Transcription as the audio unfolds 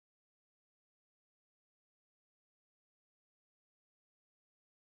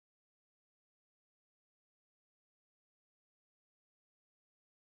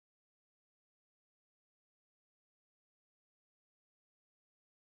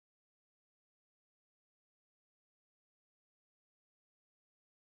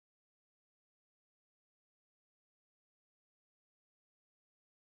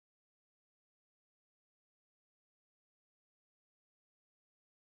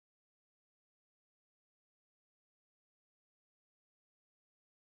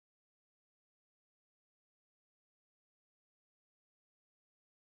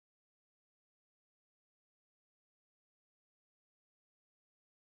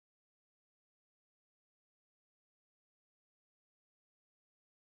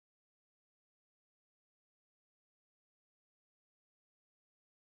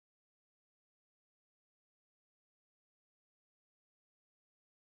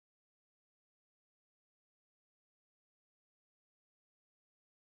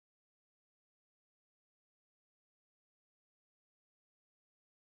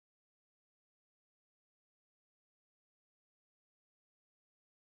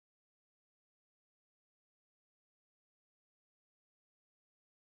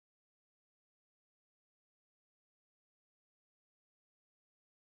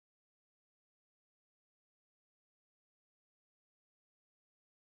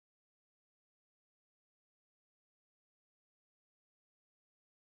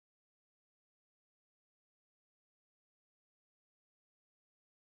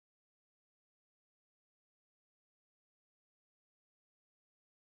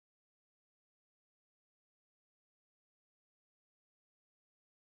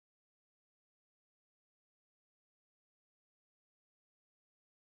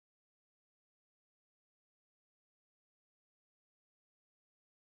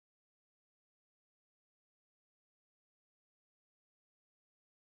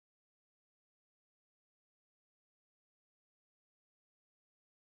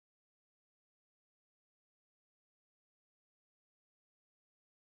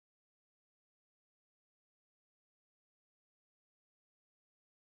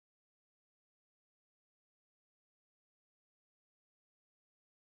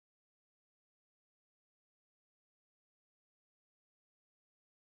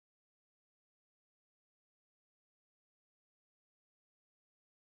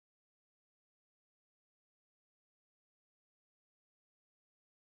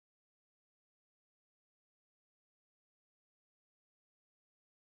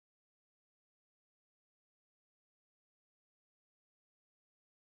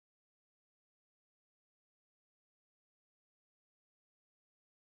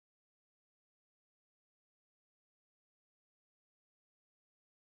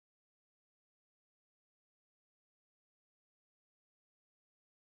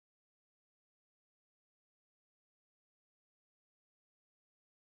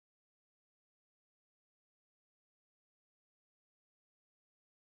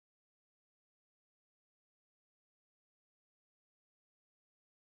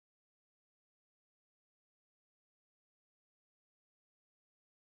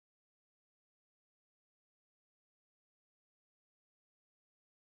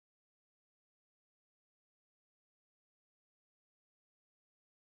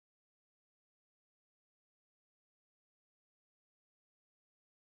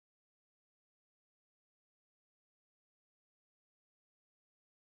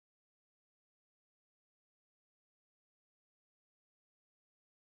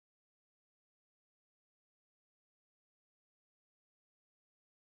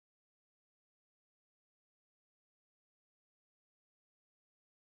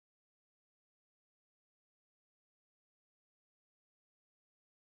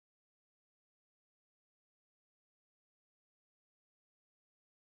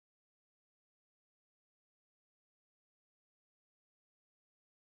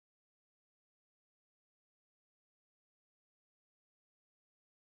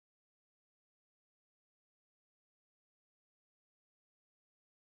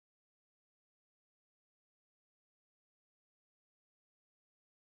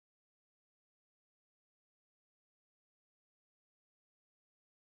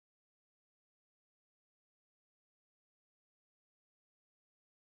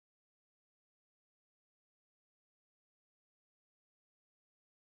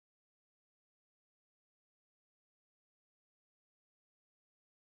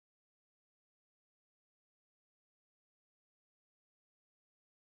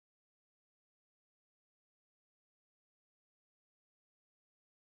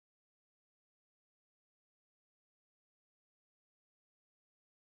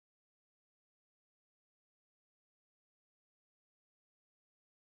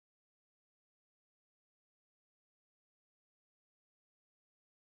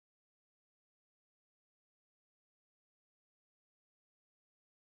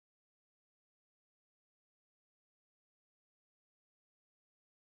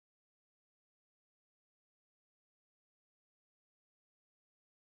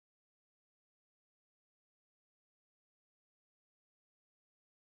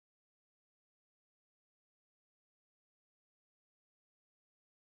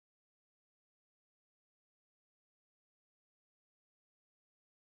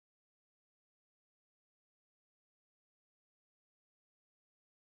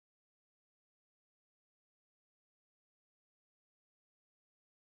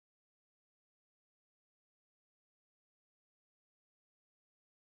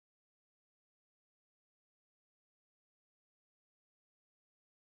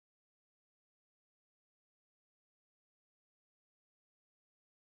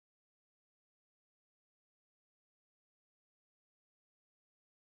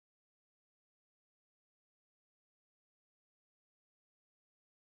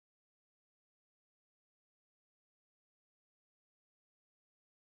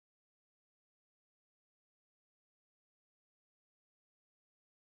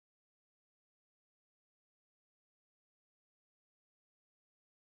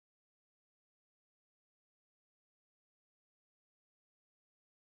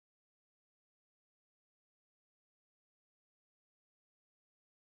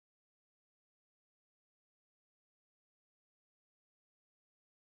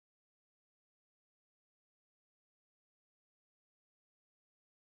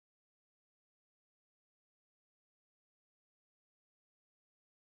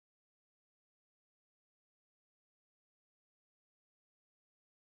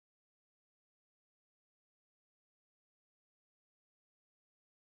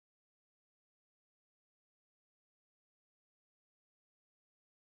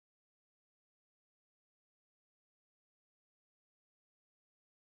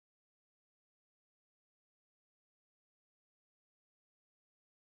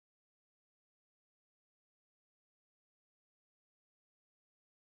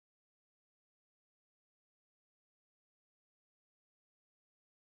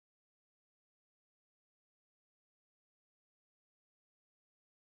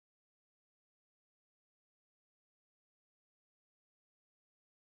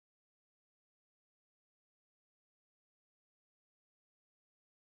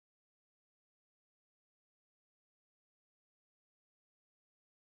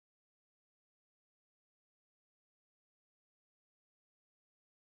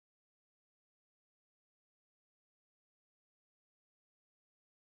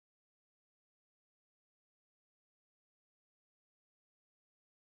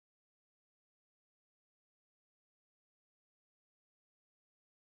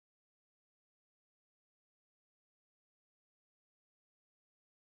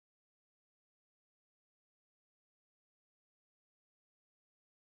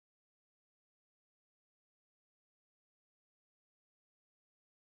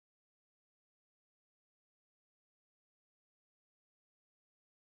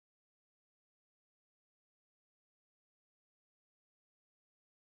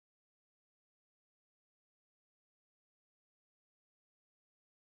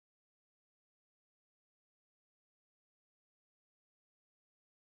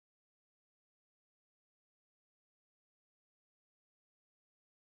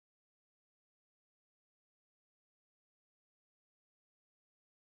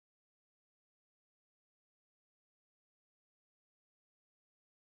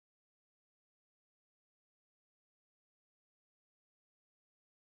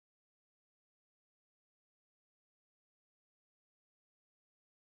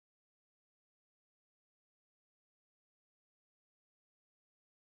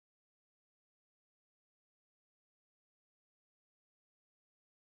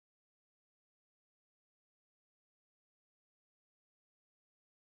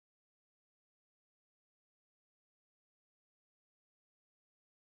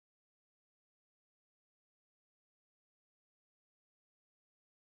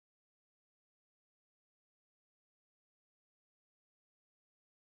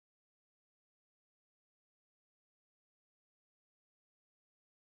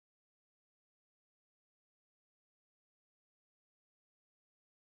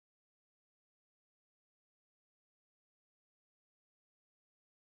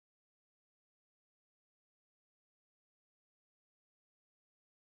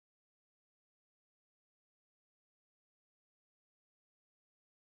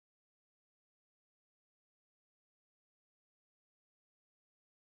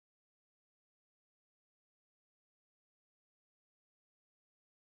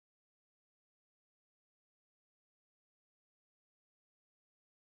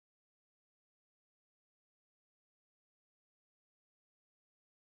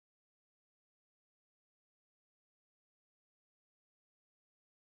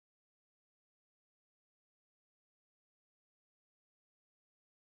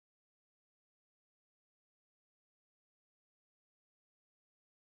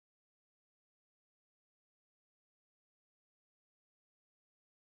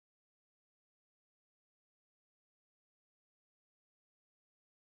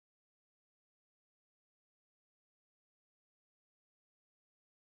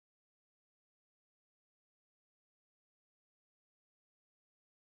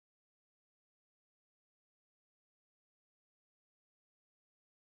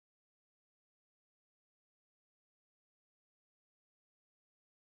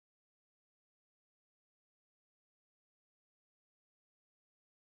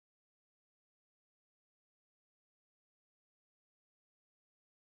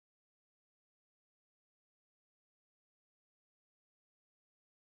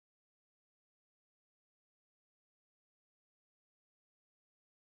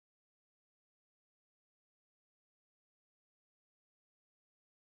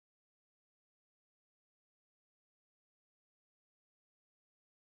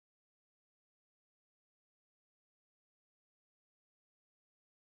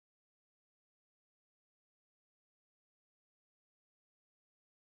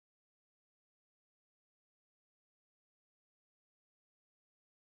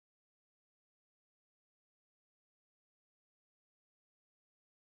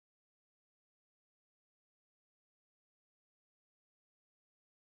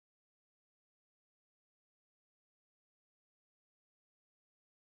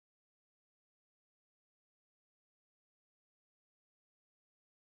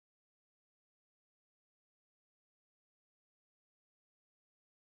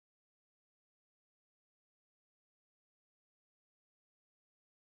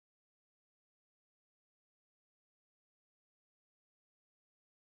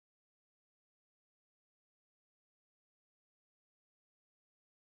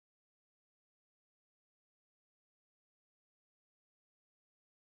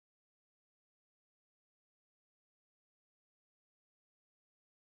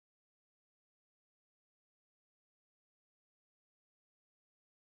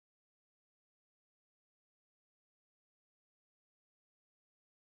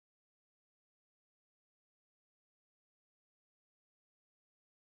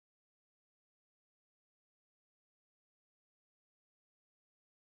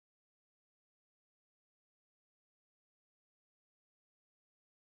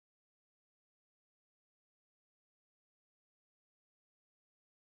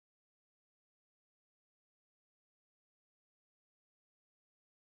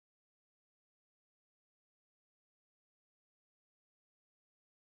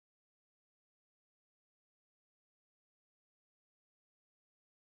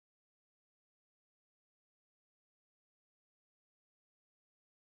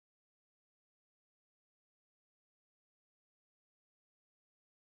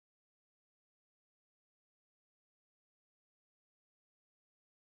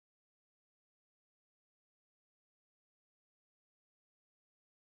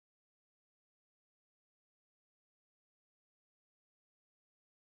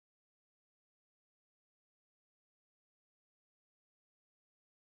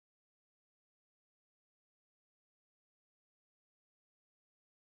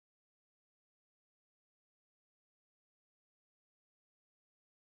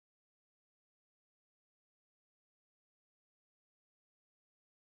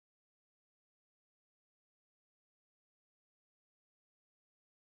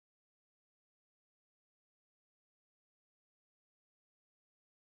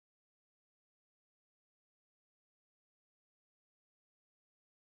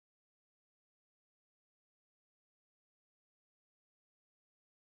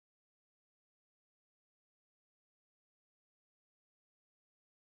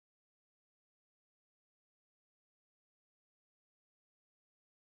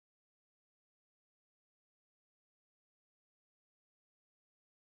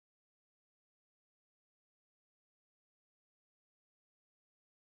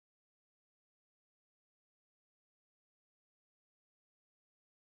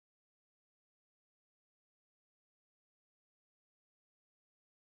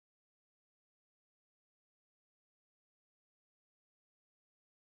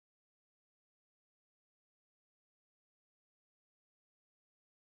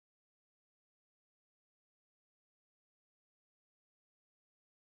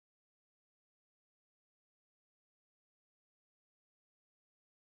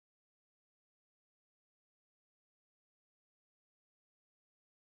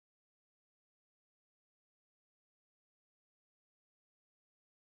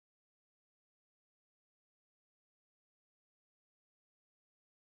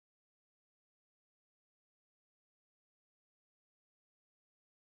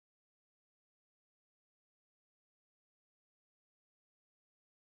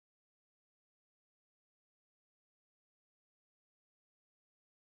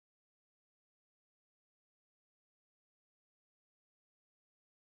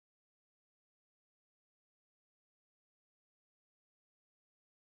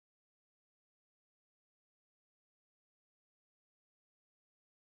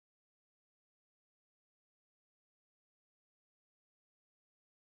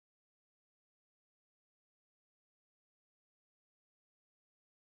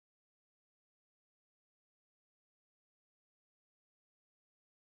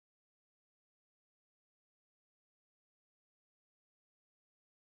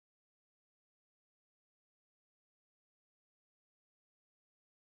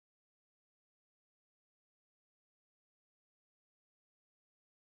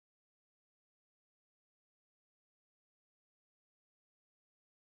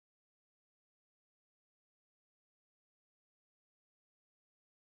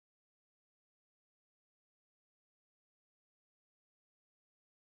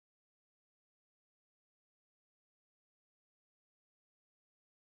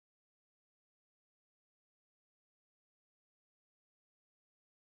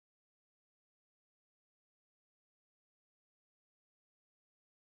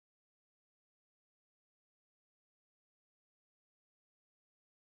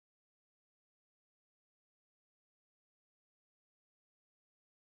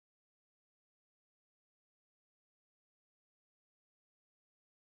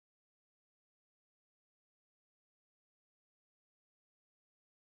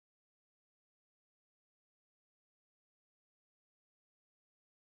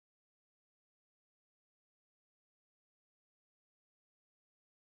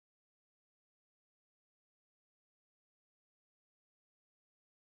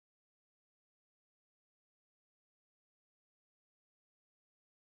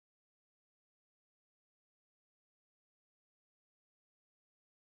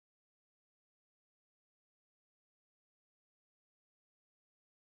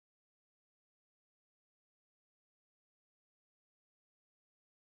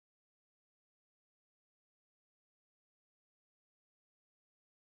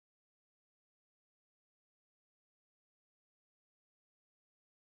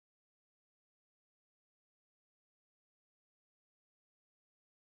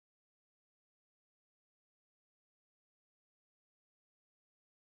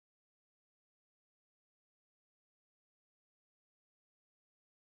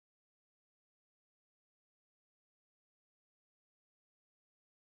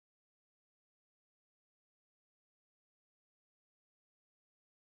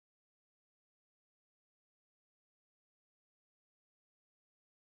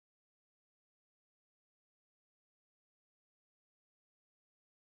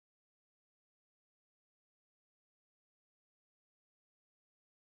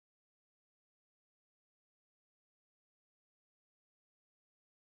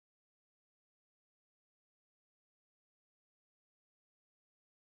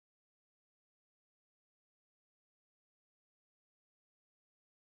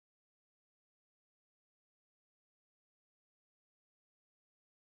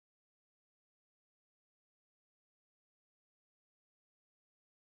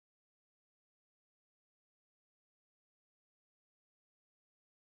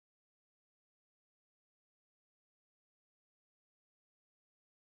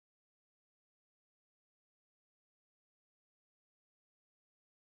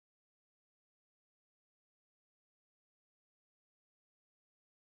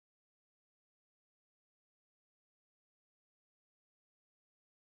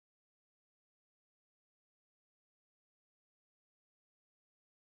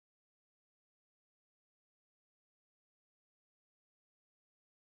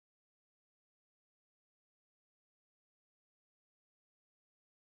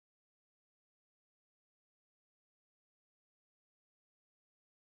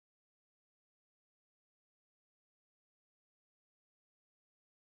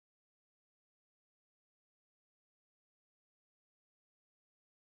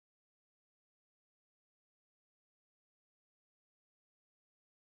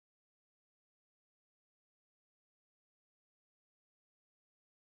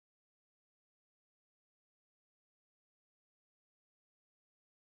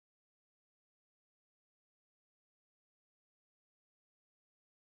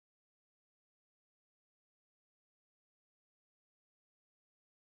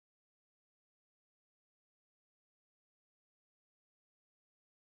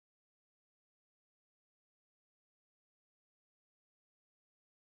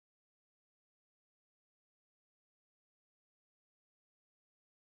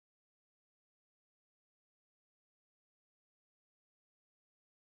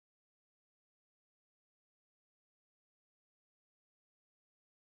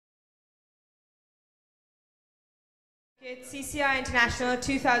It's CCI International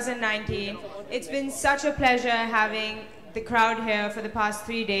 2019. It's been such a pleasure having the crowd here for the past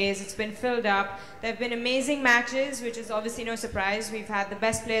 3 days. It's been filled up. There have been amazing matches, which is obviously no surprise. We've had the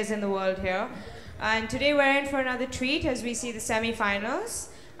best players in the world here. And today we're in for another treat as we see the semi-finals.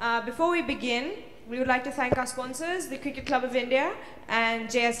 Before we begin, we would like to thank our sponsors, the Cricket Club of India and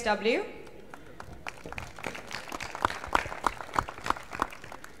JSW.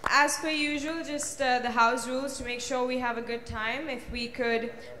 As per usual, just the house rules to make sure we have a good time. If we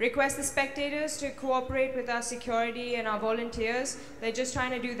could request the spectators to cooperate with our security and our volunteers, they're just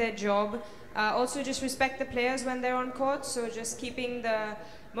trying to do their job. Also, just respect the players when they're on court, so just keeping the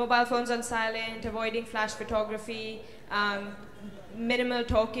mobile phones on silent, avoiding flash photography, minimal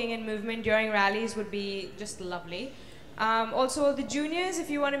talking and movement during rallies would be just lovely. Also, the juniors, if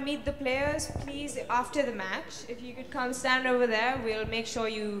you want to meet the players, please, after the match, if you could come stand over there, we'll make sure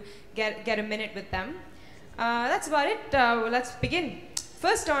you get a minute with them. That's about it. Let's begin.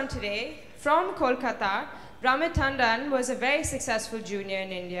 First on today, from Kolkata, Ramit Tandon was a very successful junior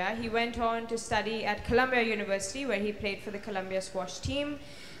in India. He went on to study at Columbia University, where he played for the Columbia squash team.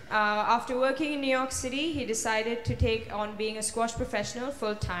 After working in New York City, he decided to take on being a squash professional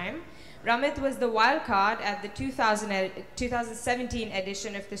full-time. Ramit was the wild card at the 2017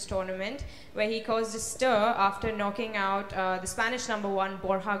 edition of this tournament, where he caused a stir after knocking out the Spanish #1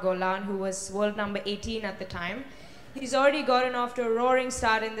 Borja Golan, who was world number 18 at the time. He's already gotten off to a roaring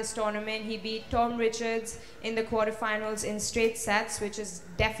start in this tournament. He beat Tom Richards in the quarterfinals in straight sets, which is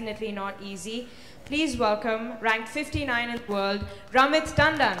definitely not easy. Please welcome, ranked 59 in the world, Ramit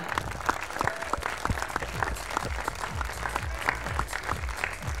Tandon.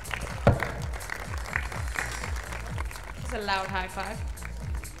 A loud high five.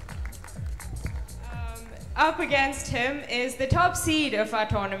 Up against him is the top seed of our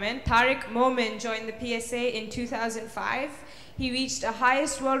tournament. Tarek Momen joined the PSA in 2005. He reached a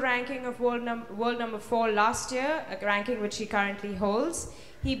highest world ranking of world number 4 last year, a ranking which he currently holds.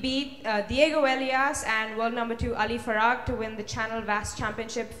 He beat Diego Elias and world number 2 Ali Farag to win the Channel Vast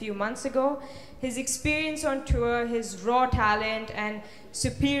Championship a few months ago. His experience on tour, his raw talent, and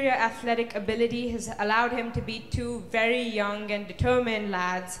superior athletic ability has allowed him to beat two very young and determined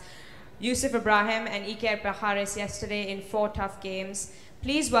lads, Yusuf Ibrahim and Iker Baharis, yesterday in 4 tough games.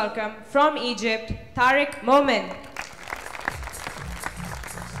 Please welcome, from Egypt, Tarek Momen.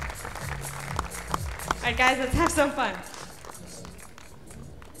 All right, guys, let's have some fun.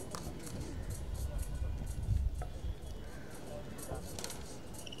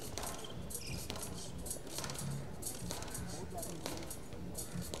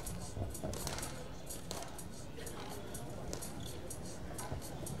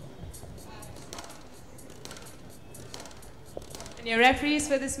 And your referees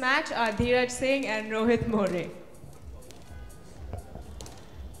for this match are Dheeraj Singh and Rohit More.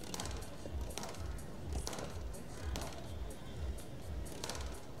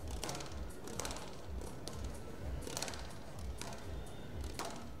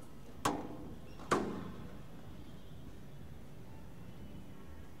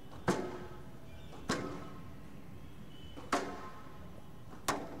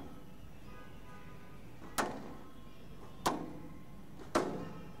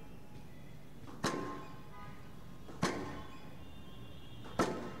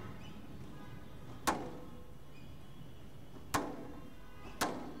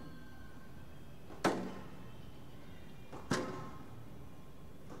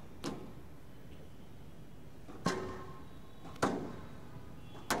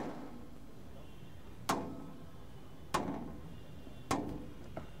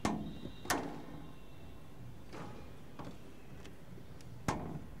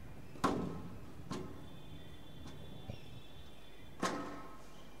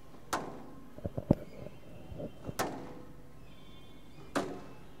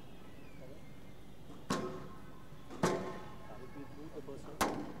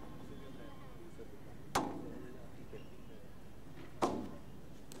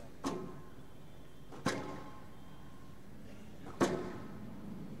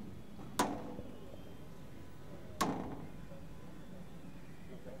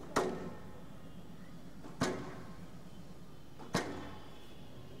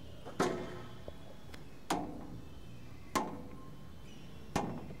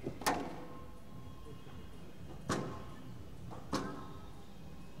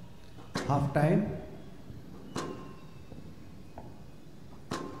 Half time.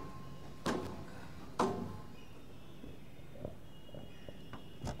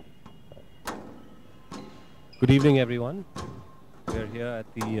 Good evening, everyone. We are here at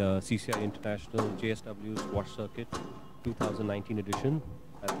the CCI International JSW Squash Circuit 2019 edition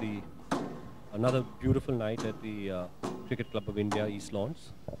at the another beautiful night at the Cricket Club of India, East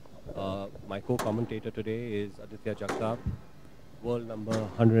Lawns. My co-commentator today is Aditya Jagtap, world number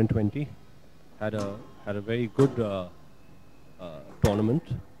 120. Had a very good tournament.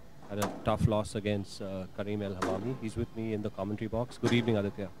 Had a tough loss against Karim El Hamami. He's with me in the commentary box. Good evening,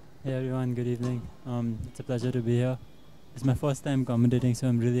 Aditya. Hey everyone, good evening. It's a pleasure to be here. It's my first time commentating, so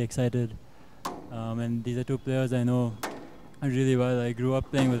I'm really excited. And these are two players I know really well. I grew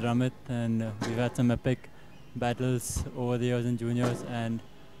up playing with Ramit, and we've had some epic battles over the years in juniors, and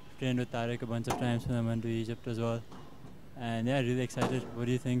trained with Tarek a bunch of times when I went to Egypt as well. And yeah, really excited. What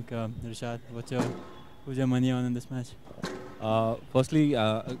do you think, Rishad? Who's your money on in this match? Firstly,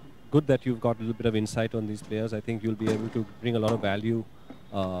 good that you've got a little bit of insight on these players. I think you'll be able to bring a lot of value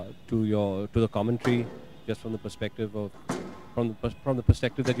to the commentary, just from the perspective of from the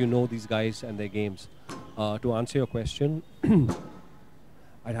perspective that you know these guys and their games. To answer your question,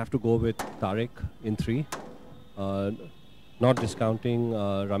 I'd have to go with Tarek in 3. Not discounting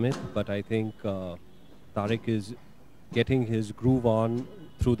Ramit, but I think Tarek is getting his groove on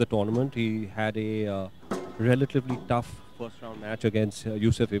through the tournament. He had a relatively tough first round match against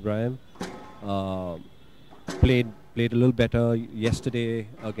Yusuf Ibrahim. Played a little better yesterday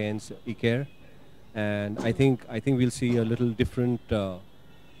against Iker, and I think we'll see a little different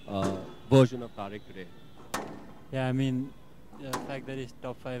version of Tarek today. Yeah, I mean, the fact that he's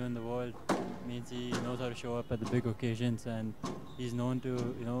top 5 in the world means he knows how to show up at the big occasions, and he's known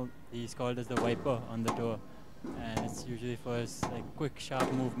to, he's called as the wiper on the tour, and it's usually for his quick,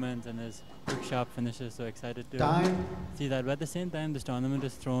 sharp movements and his quick, sharp finishes. So excited to see that. But at the same time, this tournament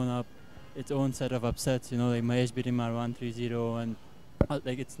has thrown up its own set of upsets. Like Mahesh beating Marwan 3-0, and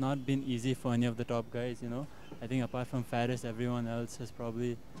it's not been easy for any of the top guys. I think apart from Faris, everyone else has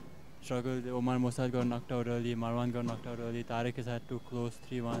probably struggled. Omar Mossad got knocked out early, Marwan got knocked out early, Tarek has had 2 close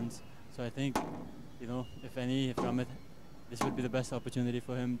 3-1s. So I think, if Ramit, this would be the best opportunity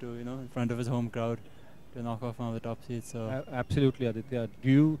for him to, in front of his home crowd, to knock off one of the top seeds. So absolutely, Aditya.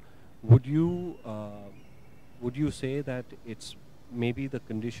 Would you say that it's maybe the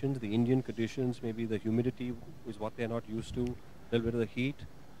conditions, the Indian conditions, maybe the humidity is what they're not used to, a little bit of the heat?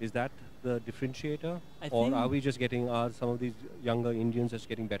 Is that the differentiator? Or are we just getting some of these younger Indians just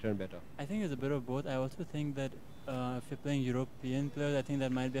getting better and better? I think it's a bit of both. I also think that if you're playing European players, I think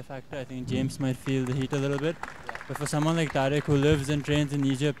that might be a factor. I think James might feel the heat a little bit. Yeah. But for someone like Tarek, who lives and trains in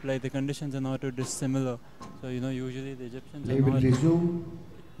Egypt, the conditions are not too dissimilar. So, usually the Egyptians are not...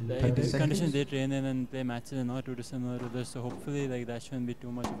 The conditions they train in and play matches are not too dissimilar to this. So hopefully, that shouldn't be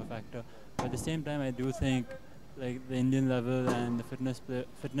too much of a factor. But at the same time, I do think the Indian level and the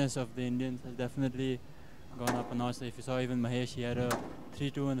fitness of the Indians has definitely gone up a notch. So if you saw even Mahesh, he had a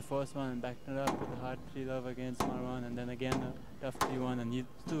 3-2 in the first one and backed it up with a hard 3-love against Marwan, and then again a tough 3-1, and he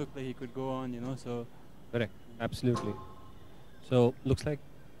still looked like he could go on, so... Correct, absolutely. So, looks like...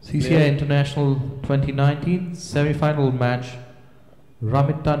 CCI International 2019 semi-final match.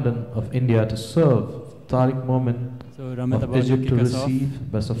 Ramit Tandon of India to serve, Tarek Momen of Egypt to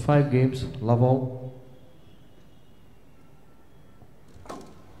receive. Best of 5 games, love all.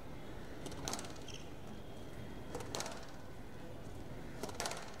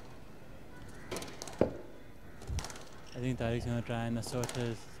 I think Tarek's going to try and assert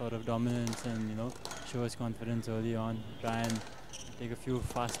his sort of dominance and, show his confidence early on. Try and take a few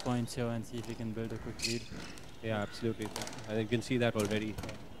fast points here and see if he can build a quick lead. Yeah, absolutely. And you can see that already.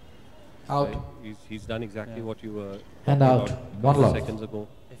 Out. He's done exactly what you were and out. 1 love. Seconds ago.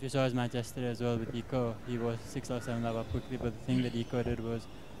 If you saw his match yesterday as well with Iko, he was 6 or 7 love up quickly, but the thing that Iko did was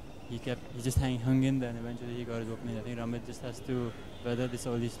he just hung in there, and eventually he got his opening. I think Ramit just has to weather this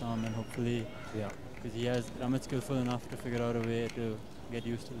early storm, and hopefully, because Ramit's skillful enough to figure out a way to get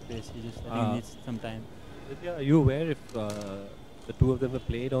used to the pace. I think he needs some time. Are you aware if the two of them have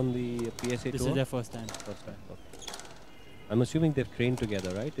played on the PSA tour? This is their first time. First time, okay. I'm assuming they've trained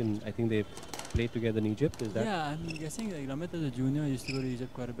together, right? And I think they've played together in Egypt, is that? Yeah, I'm guessing Ramit as a junior used to go to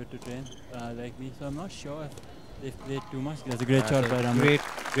Egypt quite a bit to train, like me. So I'm not sure if they've played too much. That's a great shot by Ramit.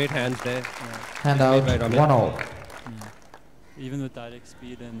 Great hands there. Yeah. Hand out, 1-all. Even with Tarek's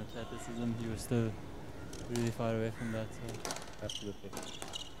speed and athleticism, he was still really far away from that. So. Absolutely.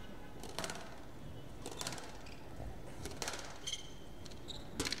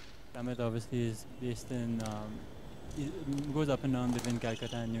 Ramit obviously is based in, he goes up and down between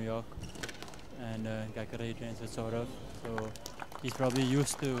Calcutta and New York, and Calcutta he trains with Saurav, so he's probably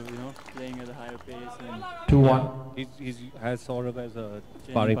used to playing at a higher pace. 2-1. He has Saurav as a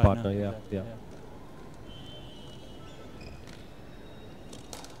sparring partner. Yeah.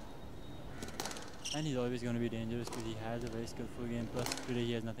 And he's always going to be dangerous because he has a very skillful game. Plus, today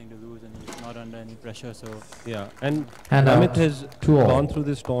he has nothing to lose and he's not under any pressure. So yeah, and Hand Ramit out. has 2-all. gone through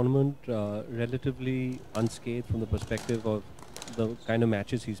this tournament relatively unscathed from the perspective of the kind of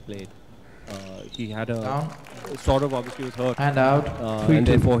matches he's played. He had a Down. sort of obviously was hurt, Hand out. and 3-2.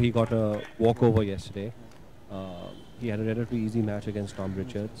 therefore he got a walkover yesterday. He had a relatively easy match against Tom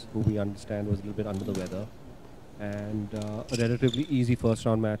Richards, who we understand was a little bit under the weather, and a relatively easy first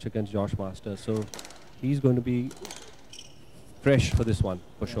round match against Josh Masters. So he's going to be fresh for this one,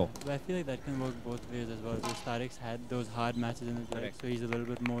 for sure. But I feel like that can work both ways as well. Because Tarek's had those hard matches in his life, Correct. so he's a little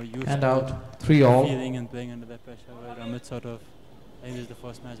bit more used Hand to out. 3-all. feeling and playing under that pressure. Where Ramit sort of, I think this is the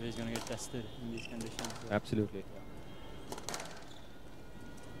first match where he's going to get tested in these conditions. So Absolutely.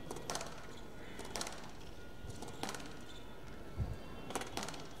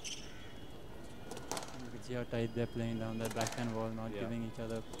 you can see how tight they're playing down that backhand wall, not Yeah. giving each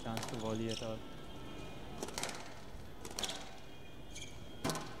other a chance to volley at all.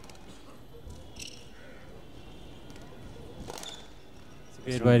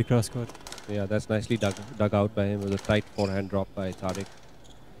 It's a great wide cross court. Yeah, that's nicely dug out by him with a tight forehand drop by Tarek,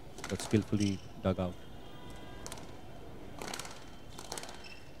 but skillfully dug out.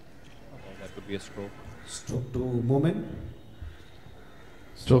 Oh, that could be a stroke. Stroke to Momen.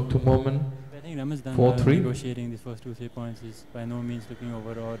 Stroke to Momen. I think Ramit's done 4-3. well negotiating these first 2-3 points. He's by no means looking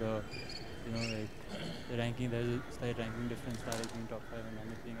overawed or, like the ranking. There's a slight ranking difference. Tarek being top 5 and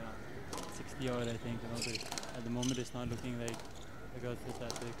Ramit being around 60 odd, I think. But at the moment, it's not looking like a girl fits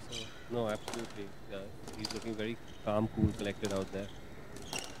that big. So No, absolutely. He's looking very calm, cool, collected out there.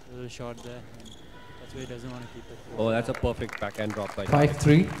 a little short there. And that's why he doesn't want to keep it. Oh, that's a perfect backhand drop by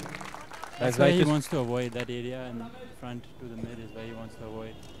 5-3. That's why he wants to avoid that area, and front to the mid is where he wants to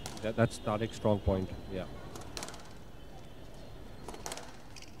avoid. That's Tarek's strong point. Yeah.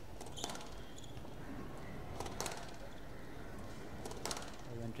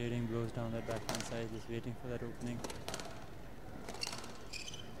 When trading blows down that backhand side, just waiting for that opening.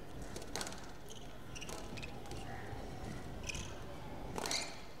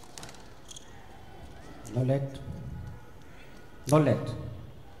 No let. No let.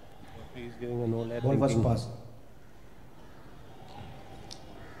 He's giving a no let. Ball was passed.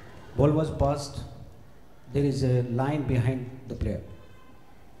 Ball was passed. There is a line behind the player.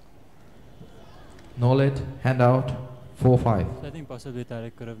 No let. Hand out. 4-5. So I think possibly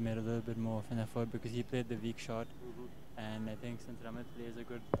Tarek could have made a little bit more of an effort because he played the weak shot. And I think since Ramit plays a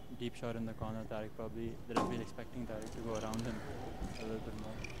good deep shot in the corner, Tarek probably, the referee is expecting Tarek to go around him a little bit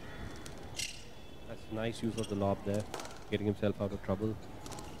more. That's nice use of the lob there, getting himself out of trouble.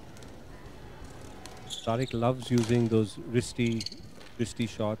 Tarek loves using those wristy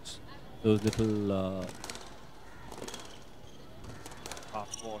shots, those little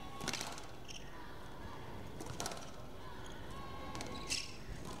half court.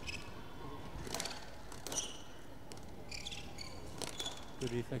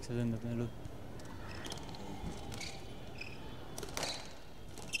 Good reflexes in the middle.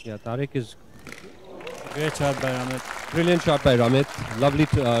 Yeah, Tarek is Great shot by Ramit. brilliant shot by Ramit. Lovely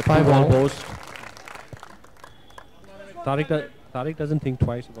 5-all. two-ball post. Tarek doesn't think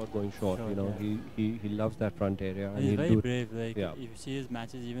twice about going short. Short, You know, yeah. he loves that front area, And and he's he'll very do it. brave. Like Yeah. if you see his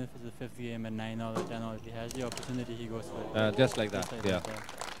matches, even if it's the 5th game at 9 or 10 or if he has the opportunity, he goes for it. Just like that. Just Yeah.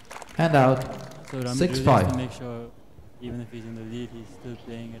 Hand out. So Ramit really has 6-5. to make sure, even if he's in the lead, he's still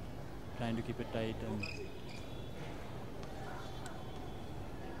playing it, trying to keep it tight. And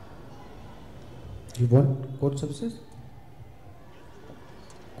You want court services?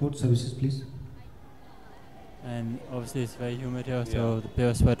 Court services, please. And obviously it's very humid here, so Yeah. the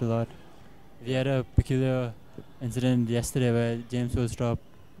players sweat a lot. We had a peculiar incident yesterday where James Willstrop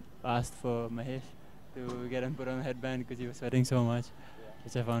asked for Mahesh to get him put on a headband because he was sweating so much,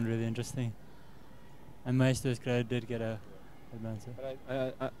 which I found really interesting. And Mahesh, to his credit, did get a headband. So.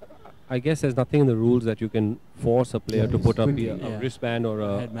 But I guess there's nothing in the rules that you can force a player Yeah, to it's put up 20. a Yeah. wristband or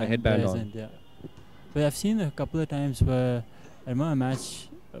a headband there on. isn't, yeah. But I've seen a couple of times where I remember a match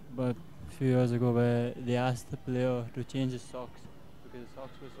about a few years ago where they asked the player to change his socks because the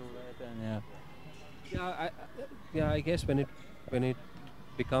socks were so wet, and I guess when it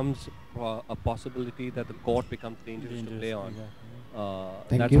becomes a possibility that the court becomes dangerous to play on, exactly.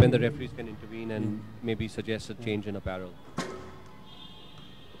 Thank that's you. when the referees can intervene and maybe suggest a change in apparel.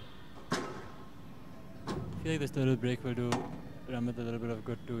 I feel like this little break will do Ramit a little bit of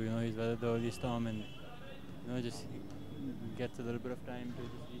good too. You know, he's weathered the early storm and just gets a little bit of time to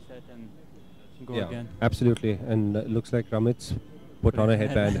just reset and go Yeah, again. absolutely. And it looks like Ramit's put on a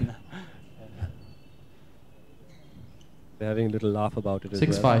headband. They're having a little laugh about it as well.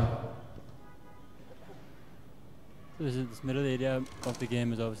 6-5. So this middle area of the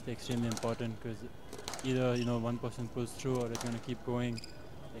game is obviously extremely important because either one person pulls through or it's going to keep going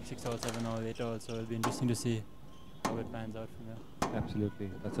like 6 or 7 or 8 or so. It'll be interesting to see how it pans out from there. Absolutely,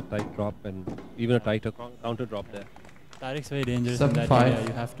 that's a tight drop and even a tighter counter drop there. Tarek's very dangerous in that area.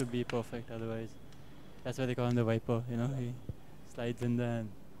 You have to be perfect, otherwise that's why they call him the Viper. He slides in there. And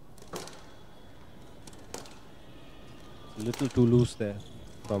a little too loose there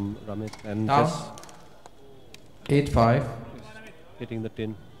from Ramit and down. just 8-5. hitting the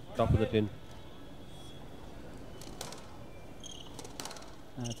tin, top of the tin.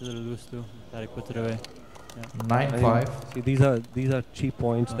 It's a little loose too. Tarek puts it away. 9-5. See, these are cheap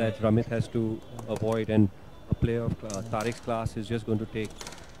points that Ramit has to avoid, and a player of Tarek's class is just going to take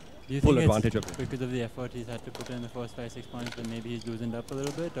full advantage of it. Because of the effort he's had to put in the first 5-6 points, then maybe he's loosened up a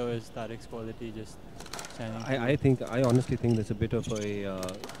little bit, or is Tarek's quality just shining? I honestly think there's a bit of a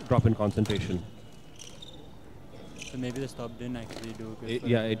drop in concentration. So maybe the stop didn't actually do good.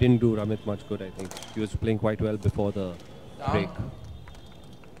 It didn't do Ramit much good, I think. He was playing quite well before the break.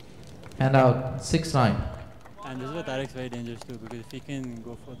 And out 6-9. And this is where Tarek's very dangerous too, because if he can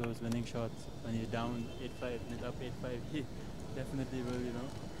go for those winning shots when he's down 8-5 and he's up 8-5, he definitely will,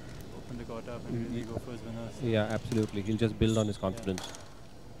 open the court up and really go for his winners. Yeah, absolutely. He'll just build on his confidence.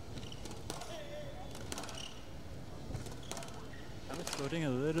 I was floating a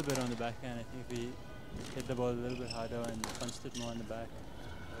little bit on the backhand. I think if we hit the ball a little bit harder and punched it more on the back.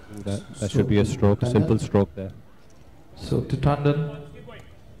 That should be a stroke, a simple stroke there. So to Tandon.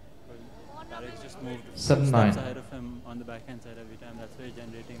 Tarek's just moved 7-9. steps ahead of him on the backhand side every time. That's why he's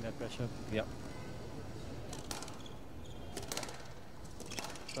generating that pressure. Yeah.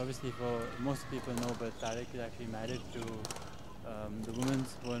 So obviously, for most people know, but Tarek is actually married to the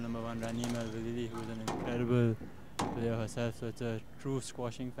women's world #1, Rani Malvalili, who is an incredible player herself. So it's a true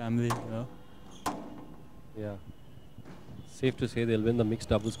squashing family, Yeah. Safe to say they'll win the mixed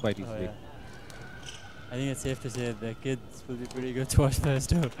doubles quite easily. Yeah. I think it's safe to say their kids will be pretty good squash players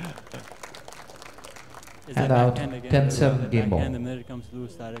too. And out 10-7 game ball. And the minute it comes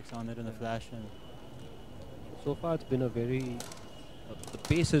loose, Tarek's on it in a flash. And so far it's been a very, the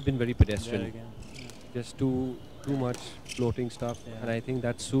pace has been very pedestrian. Just too much floating stuff, and I think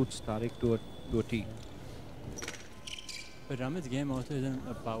that suits Tarek to a T. But Ramit's game also isn't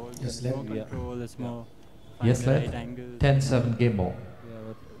a power game. Yes, It's more control, it's more Yes, finding the left. right angles. 10-7 game ball.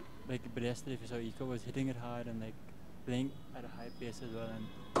 Yeah, but yesterday, if you saw, Iko was hitting it hard and playing at a high pace as well.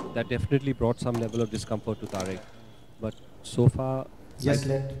 And that definitely brought some level of discomfort to Tarek. But so far,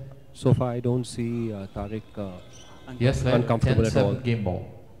 I don't see Tarek uncomfortable at all. Game ball.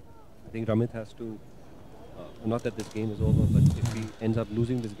 I think Ramit has to, not that this game is over, but if he ends up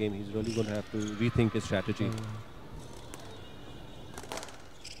losing this game, he's really going to have to rethink his strategy.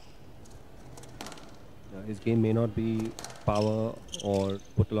 His game may not be power or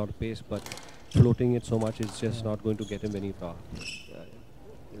put a lot of pace, but floating it so much is just not going to get him very far.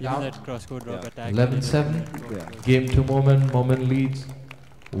 Even that cross-court drop attack. 11-7. Game to Momen. Momen leads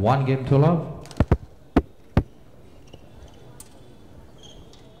 1 game to love.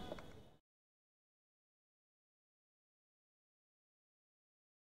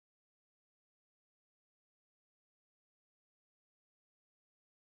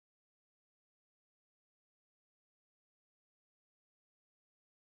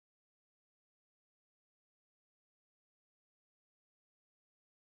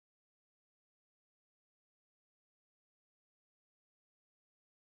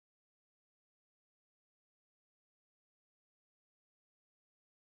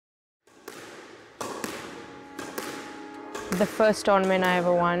 The first tournament I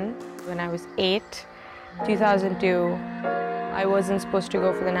ever won when I was 8, 2002. I wasn't supposed to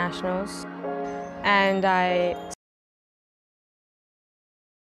go for the nationals, and I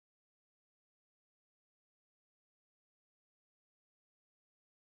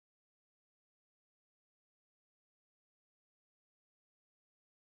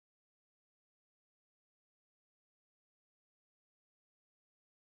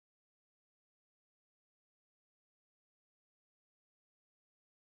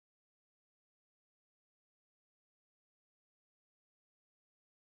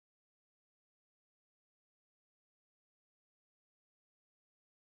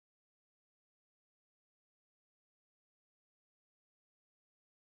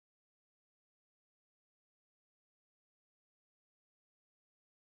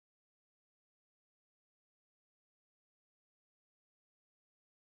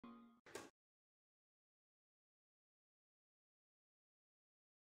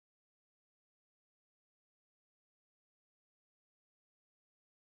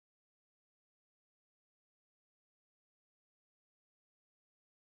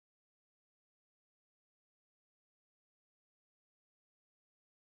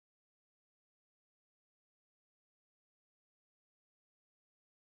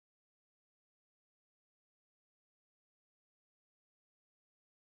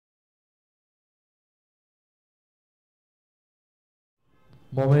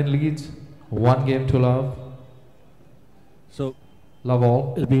Momen leads 1 game to love. So Love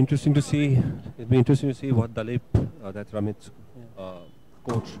all. it'll be interesting to see. It'll be interesting to see what Dalip, that's Ramit's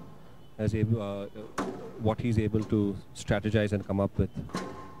coach, has what he's able to strategize and come up with.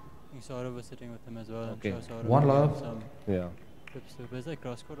 Saurav was sitting with him as well. Okay. I'm sure Saurav 1 will love. give some Yeah. tips too. But it's like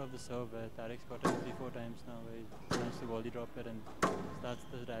cross-court of the serve where Tarek's got it 3-4 times now where he managed to volley drop it and starts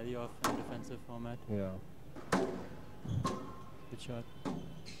the rally off in a defensive format. Yeah. Good shot.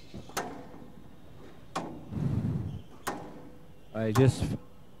 I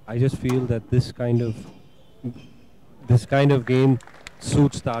just feel that this kind of game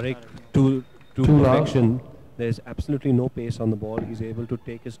suits Tarek to perfection. There's absolutely no pace on the ball. He's able to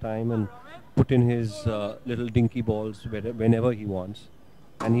take his time and put in his little dinky balls whenever he wants,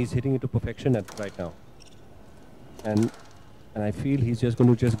 and he's hitting it to perfection right now. And I feel he's just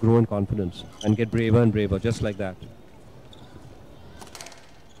going to grow in confidence and get braver and braver, just like that.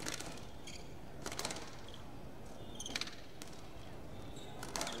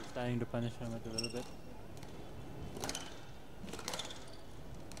 He's trying to punish him a little bit.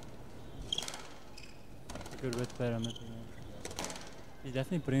 Good width by Ramit. He's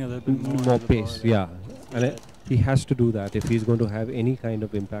definitely putting a little bit more pace, ball, yeah. And he has to do that if he's going to have any kind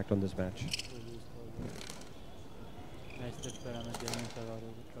of impact on this match. Nice lift by Ramit, getting himself out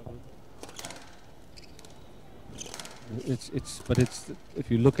of trouble. But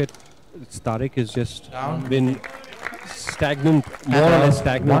if you look at Tarek is just Down. been stagnant, more or less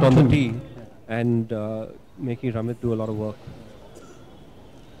stagnant on the tee, and making Ramit do a lot of work.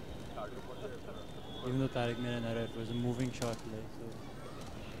 Even though Tarek made an error, it was a moving shot play. So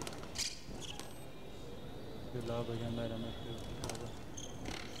good lob again by Ramit.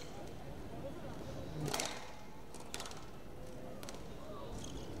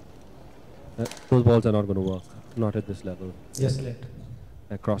 Those balls are not going to work, not at this level. Yes,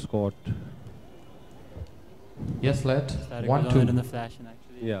 let. Cross court. Yes, let. Tarek 1 was on it 2. in the flash and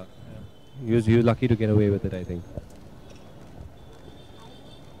actually. Yeah. He was lucky to get away with it, I think.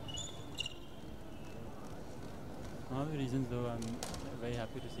 One of the reasons though I'm very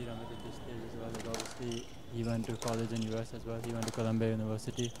happy to see Ramit at this stage as well is obviously he went to college in US as well. He went to Columbia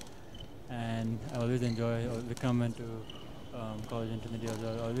University, and I always enjoy, Vikram went to college intermediate as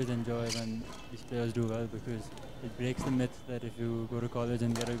well. I always enjoy when these players do well because it breaks the myth that if you go to college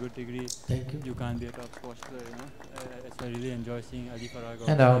and get a good degree, you can't be a top squash player, you know. So I really enjoy seeing Ali Farag.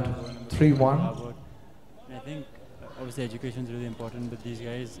 And out. 3-1. And I think obviously education is really important, but these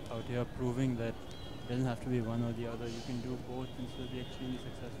guys out here proving that it doesn't have to be one or the other. You can do both and still be extremely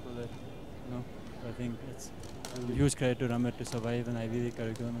successful. I think it's a huge credit to Ramit to survive an Ivy League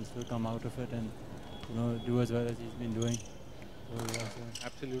curriculum and still come out of it and do as well as he's been doing. So, yeah, so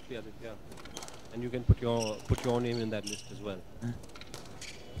Absolutely, Aditya. And you can put your name in that list as well.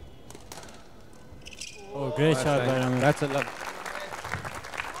 Oh, great shot by Ramit. That's a love.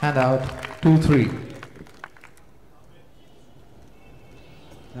 And out. 2-3.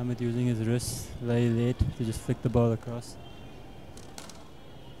 Ramit using his wrist very late to just flick the ball across.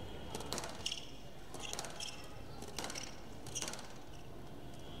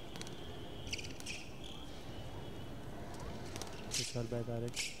 Good shot by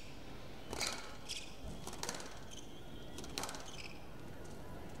Tarek.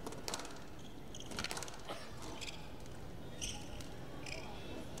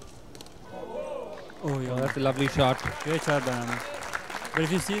 Oh, yeah. That's a lovely shot. Great shot by Ramit. But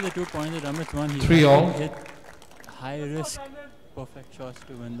if you see the 2 points that Ramit's won, he 3-all. hit high risk, perfect shots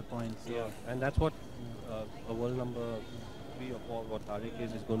to win the points. So Yeah, and that's what a world number 3 or 4, what Tarek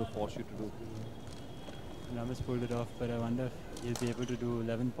is going to force you to do. Ramit's pulled it off, but I wonder if he'll be able to do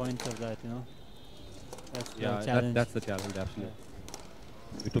 11 points of that, That's the challenge. That's the challenge, absolutely.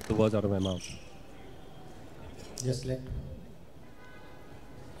 You took the words out of my mouth. Just let.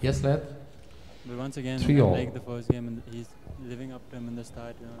 Yes, let. But once again, 3-all. like the first game, and he's living up to him in the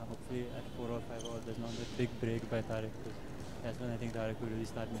start. Hopefully at 4 or 5 all, there's not a big break by Tarek. Because that's when I think Tarek will really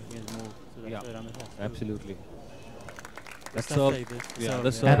start making his move. So that's where Ramit has to Absolutely. That's stuff like this. Yeah, So,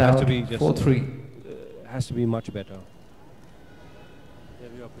 this yeah. serve And has out. to be just 4-3. has to be much better.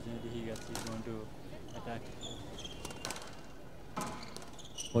 Every opportunity he gets, he's going to attack.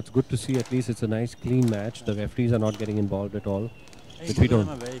 What's good to see, at least it's a nice clean match. The referees are not getting involved at all. I Which think we both of don't.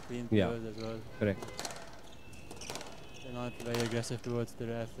 them are very clean Yeah. players as well. Correct. They're not very aggressive towards the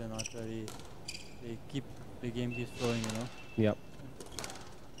ref. They're not very. The game keeps flowing, Yep.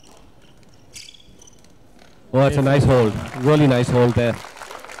 Oh, that's a nice hold. Really nice hold there.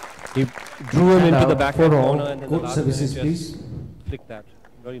 He drew him And into the out. backhand 4-all. corner and then the Good last services, minute just please. flicked that.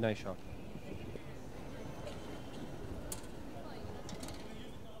 Very nice shot.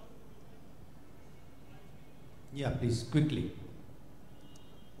 Yeah, please, quickly.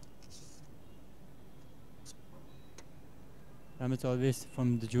 Ramit's always,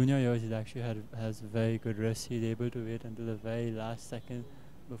 from the junior years, he's actually has very good wrist. He's able to wait until the very last second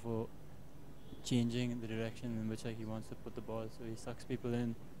before changing the direction in which he wants to put the ball. So he sucks people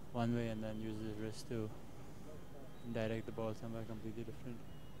in one way and then uses his wrist to direct the ball somewhere completely different.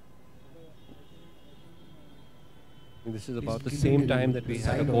 This is about the same time that we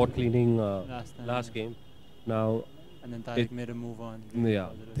had a court cleaning last game. Now, and then Tarek made a move on. Yeah.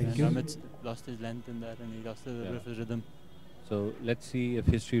 Thank you. Ramit lost his length in that, and he lost a little bit of his rhythm. So let's see if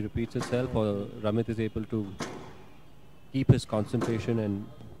history repeats itself, or Ramit is able to keep his concentration and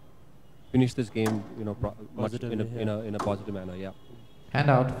finish this game, much in a positive manner. Yeah.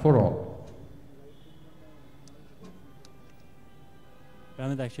 Hand out for all.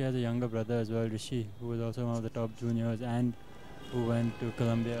 Ramit actually has a younger brother as well, Rishi, who was also one of the top juniors and who went to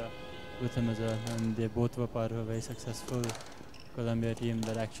Colombia with him as well. And they both were part of a very successful Colombia team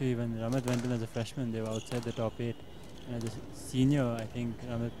that actually, when Ramit went in as a freshman, they were outside the top 8. And as a senior, I think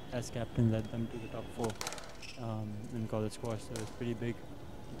Ramit as captain led them to the top 4 in college squash. So it was a pretty big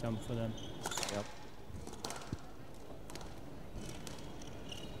jump for them. Yep.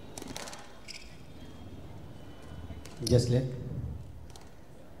 Yes, Len.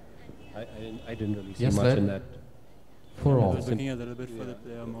 I didn't really see much in that. For all. I was looking a little bit for the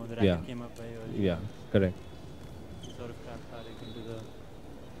player more. The racket came up very early. Yeah, correct. He sort of trapped Tarek into the...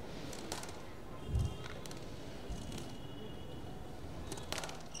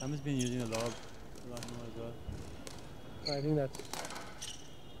 Ramit's been using a lot more as well. I think that's...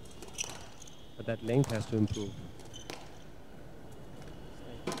 But that length has to improve.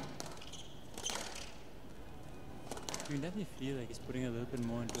 You can definitely feel like he's putting a little bit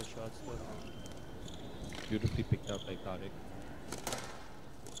more into a shot score. Beautifully picked up by Tarek.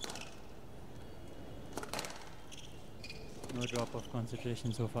 No drop of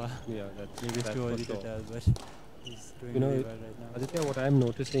concentration so far. Yeah, that's maybe it's too early to tell, but he's doing really well right now. Aditya, what I'm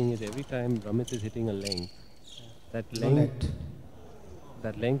noticing is every time Ramit is hitting a length, that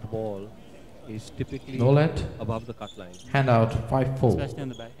length ball is typically above the cut line. Hand out 5-4. Especially on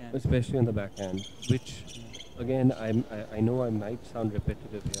the backhand. Especially on the backhand, which again I know I might sound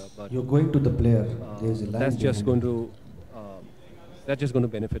repetitive here, but you're going to the player. There's a line that's just going to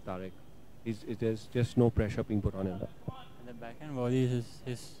benefit Tarek. There's just no pressure being put on him. And the backhand volley is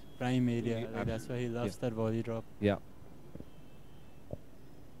his prime area. Like that's why he loves that volley drop. Yeah.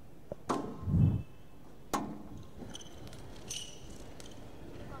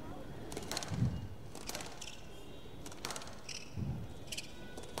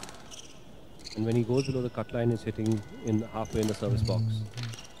 And when he goes below the cut line, he's hitting in halfway in the service box.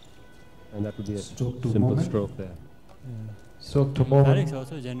 And that would be a simple stroke there. Yeah. Stroke to Momen. Tarek's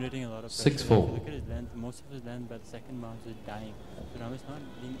also generating a lot of pressure. 6-4. If you look at his length, most of his length by the second bounce is dying. So Ramit's not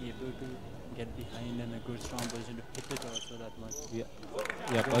being able to get behind in a good strong position to hit it also that much.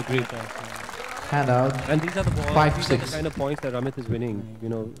 Yeah, agreed. Hand out. And these are the balls, 5-6. these are the kind of points that Ramit is winning.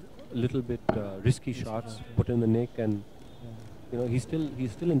 A little bit risky shots put in the nick, and he's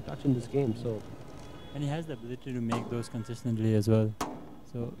still in touch in this game. So, and he has the ability to make those consistently as well.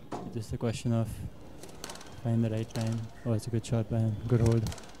 So it's just a question of find the right time. Oh, it's a good shot by him. Good hold.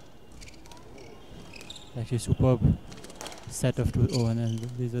 Actually, superb set of two. Oh, and then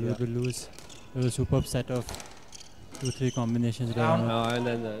these are a little bit loose. There was a superb set of 2-3 combinations. And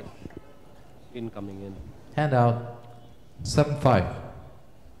then the spin coming in. Hand out 7-5.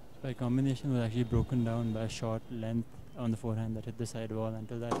 By combination was actually broken down by a short length on the forehand that hit the side wall.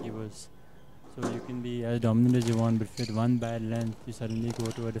 Until that, he was. So you can be as dominant as you want, but if you had one bad length, you suddenly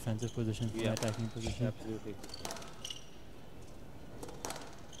go to a defensive position, an attacking position. Absolutely.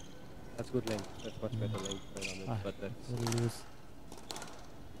 That's good length. That's much better length by Ramit, but that's...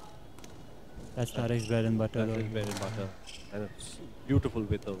 That's Tarek's bread and butter. That's his bread and butter. And it's beautiful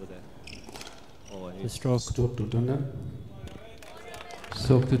width over there. Oh, the stroke. Stroke to Tandon.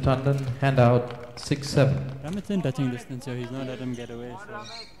 Stroke to Tandon. Hand out 6-7. Ramit's in touching distance, so he's not let him get away. So.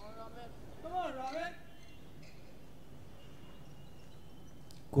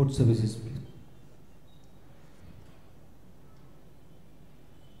 Court services, please.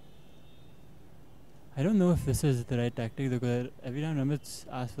 I don't know if this is the right tactic because every time Ramit's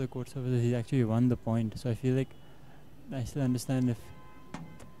asked for the court services, he actually won the point. So I feel like I still understand if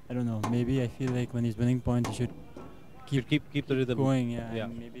I don't know. Maybe I feel like when he's winning points, he should keep the rhythm going. Yeah,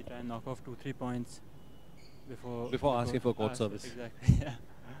 and maybe try and knock off 2-3 points before asking for court service. Exactly. Yeah.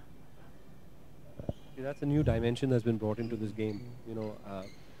 See, that's a new dimension that's been brought into this game. A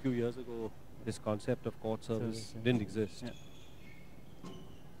few years ago, this concept of court service didn't exist. Yeah.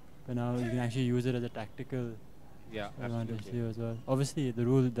 But now you can actually use it as a tactical advantage to you as well. Obviously, the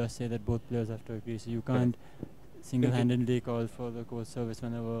rule does say that both players have to agree, so you can't single-handedly call for the court service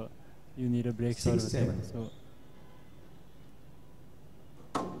whenever you need a break sort of thing. So.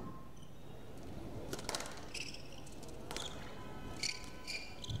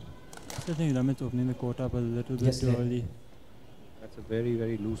 I still think Ramit's opening the court up a little bit too early. That's a very,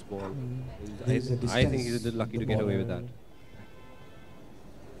 very loose ball. I think he's a little lucky to get away with that.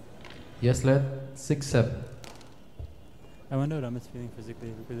 Yes, led 6-7. I wonder how Ramit's feeling physically,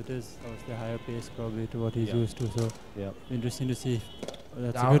 because it is obviously a higher pace probably to what he's used to. So interesting to see.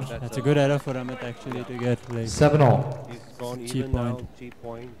 That's a good error for Ramit actually to get like 7-all. He's gone cheap even point. now, cheap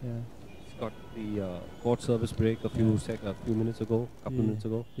point. Yeah. He's got the court service break a few minutes ago, couple of minutes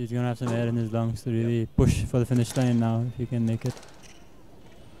ago. He's gonna have some air in his lungs to really push for the finish line now if he can make it.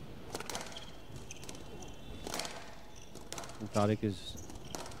 And Tarek is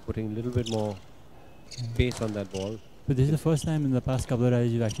putting a little bit more pace on that ball. But this is the first time in the past couple of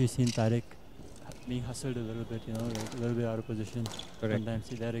rides you've actually seen Tarek being hustled a little bit, you know, like a little bit out of position. Correct. Sometimes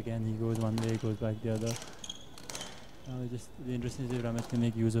see there again, he goes one way, goes back the other. Just the interesting is if Ramit can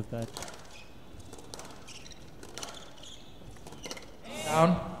make use of that.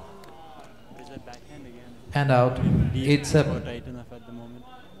 Down. Is that backhand again? And out. 8-7. Tight enough at the moment.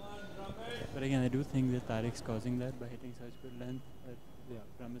 But again, I do think that Tarek's causing that by hitting such good length. That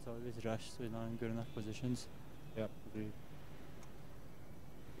Ramit's always rushed, so he's not in good enough positions. Yeah, agreed.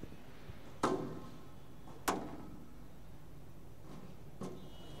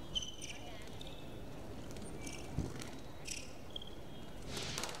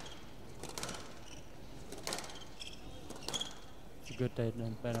 It's a good tight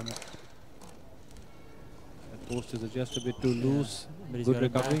length by Ramit. That post is just a bit too loose. But he's Good got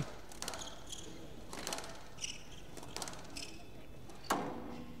it recovery. back.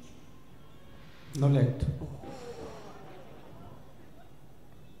 No let.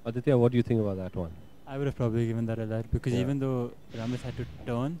 Aditya, what do you think about that one? I would have probably given that a let because even though Ramit had to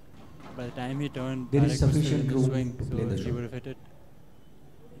turn, by the time he turned, There is Tarek was still sufficient in the room swing, to play so the he shot. would have hit it.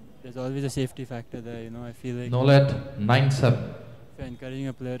 There's always a safety factor there, you know. I feel like No let 9-7. if you're encouraging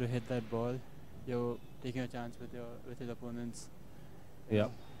a player to hit that ball, you're taking a chance with his opponent's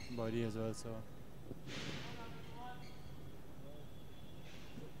body as well. So.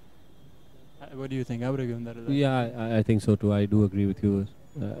 What do you think? I would have given that a let. Yeah, I think so too. I do agree with you.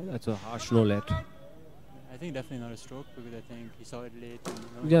 That's a harsh no let. I think definitely not a stroke because I think he saw it late.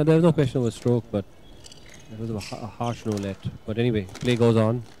 And, Yeah, there's no question of a stroke, but it was a harsh no let. But anyway, play goes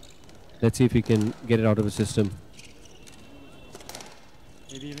on. Let's see if we can get it out of the system.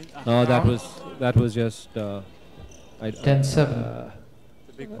 Maybe even. That was just 10-7.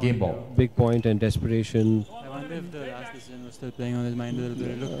 Game ball. Big point and desperation. I wonder if the last decision was still playing on his mind a little bit.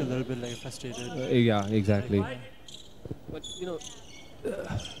 It looked a little bit like frustrated. Yeah, exactly. But you know,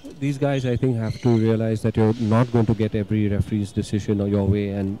 these guys I think have to realize that you're not going to get every referee's decision or your way,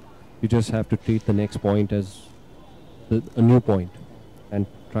 and you just have to treat the next point as a new point and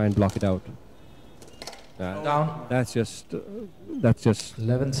try and block it out. Down. That's just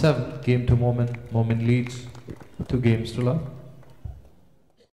 11-7. Game to Momen. Momen leads 2 games to love.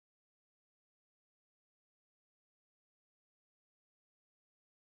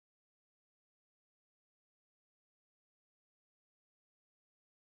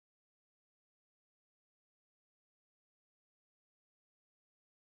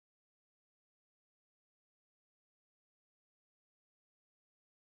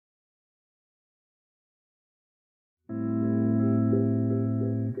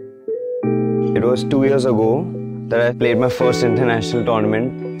 It was 2 years ago that I played my first international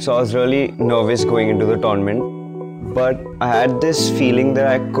tournament, so I was really nervous going into the tournament. But I had this feeling that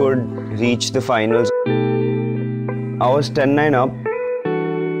I could reach the finals. I was 10-9 up.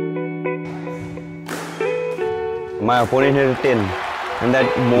 My opponent hit a 10, and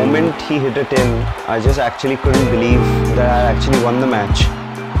that moment he hit a 10, I just actually couldn't believe that I actually won the match.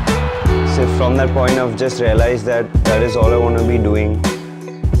 So from that point I've just realized that that is all I want to be doing.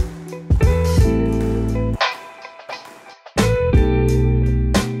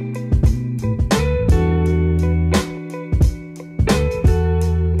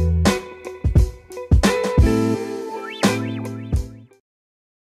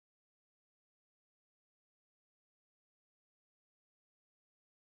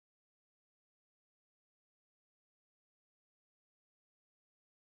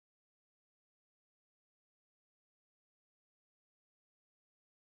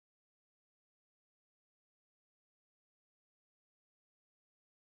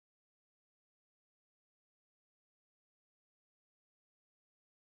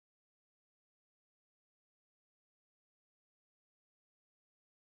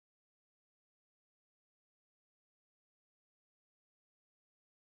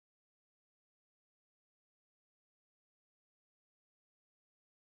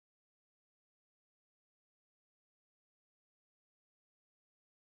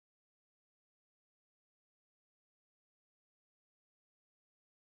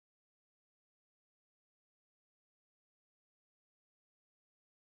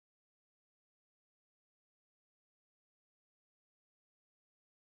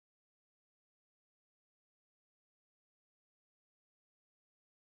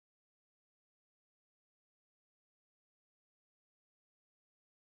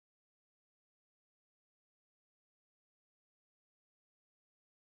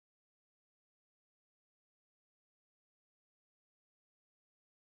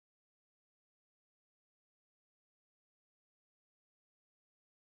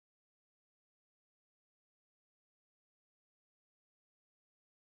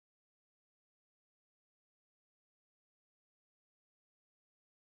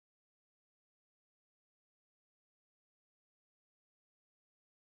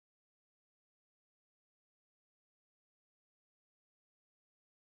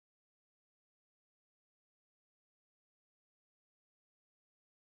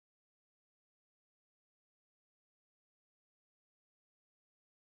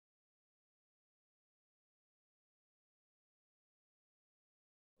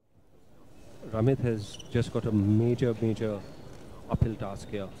 Ramit has just got a major uphill task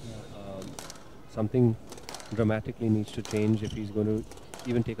here. Something dramatically needs to change if he's going to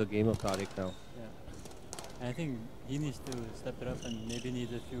even take a game of Tarek now. Yeah. I think he needs to step it up and maybe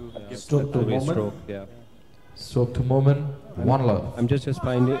needs a few gifts. Stroke to Momen. Stroke, yeah. Stroke to Momen. One love. I'm just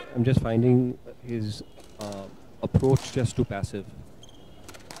finding his approach just too passive.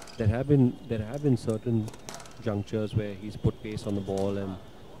 There have been certain junctures where he's put pace on the ball and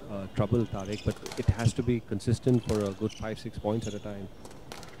troubled Tarek, but it has to be consistent for a good 5-6 points at a time.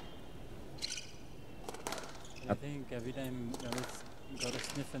 I think every time Ramit's got a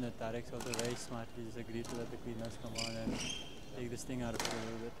sniff in it, Tarek's also very smartly just agreed to let the cleaners come on and take this thing out of it a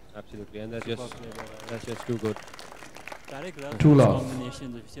little bit. Absolutely, and that's just too good. Tarek loves Too these low.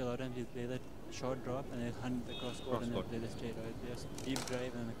 combinations. If you see a lot of times he'll play that short drop and he'll hunt the cross court and then play the straight, right? Just deep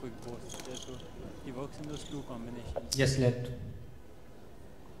drive and a quick post. So he works in those two combinations. Yes, let.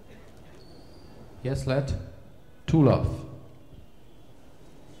 Yes, let. Two love.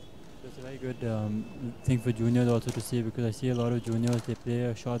 It's a very good thing for juniors also to see, because I see a lot of juniors, they play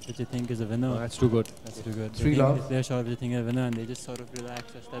a shot which they think is a winner. Oh, that's too good. That's too good. Three they love. play a shot which they think is a winner and they just sort of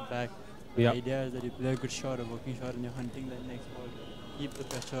relax or step back. Yeah. The idea is that you play a good shot, a working shot, and you're hunting that next ball. Keep the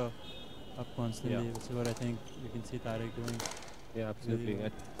pressure up constantly, which is what I think you can see Tarek doing. Yeah, absolutely.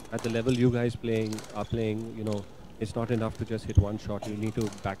 At the level you guys are playing, you know, it's not enough to just hit one shot. You need to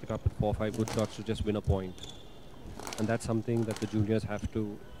back it up with 4 or 5 good shots to just win a point. And that's something that the juniors have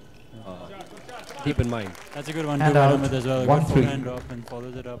to keep in mind. That's a good one Hand too, out. Ramit as well. A 1-3. good forehand drop and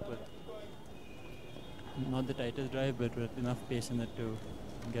follows it up with not the tightest drive, but with enough pace in it to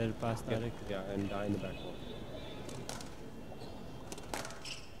get it past Tarek. Yeah, and die in the backboard.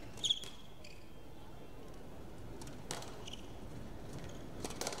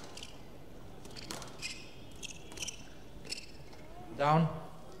 Down.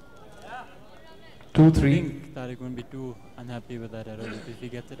 I 2-3. think Tarek won't be too unhappy with that error. If he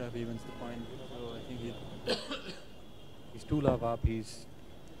gets it up, he wins the point. So I think He's 2 love up, he's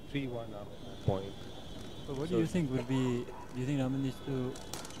 3-1 up point. But what do you think would be? Do you think Ramit needs to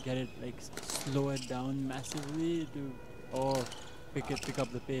get it, like slow it down massively to, or pick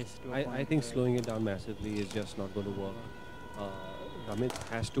up the pace? To a I point think where- slowing it down massively is just not going to work. Ramit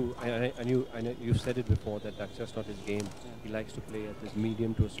has to, and you said it before, that's just not his game. He likes to play at this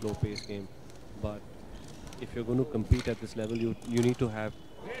medium to a slow pace game. But if you're going to compete at this level, you need to have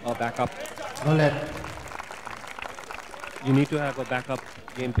a backup. No let. You need to have a backup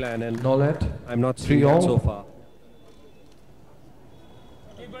game plan, and No let. I'm not seeing 3-all. that so far.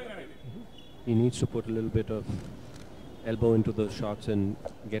 He needs to put a little bit of elbow into those shots and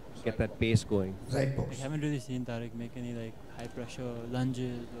get that pace going. Right I box. haven't really seen Tarek make any like high pressure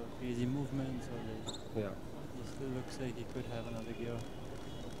lunges or crazy movements, or like Yeah. he still looks like he could have another gear.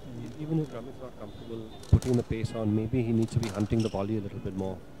 Even if Ramit's not comfortable putting the pace on, maybe he needs to be hunting the volley a little bit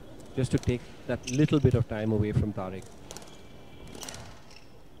more, just to take that little bit of time away from Tarek.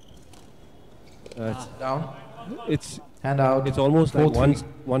 Down. It's Hand out. it's almost like 4-3.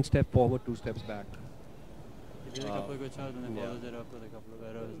 one step forward, 2 steps back. He did a couple of good shots and then follows it up with a couple of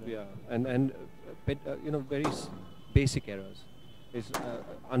errors. Yeah, and you know, very basic errors. Is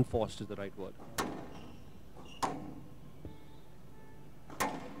unforced is the right word.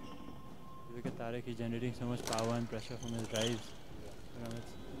 Look at Tarek, he's generating so much power and pressure from his drives.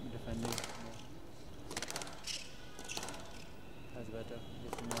 Ramit's defending. That's better.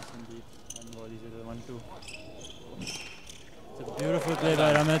 Gets him nice and deep. And volleys it with 1-2. It's a beautiful play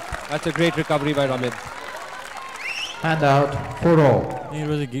by Ramit. That's a great recovery by Ramit. Hand out. 4-all. I think it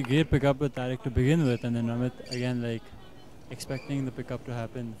was a great pickup with Tarek to begin with, and then Ramit again, like expecting the pickup to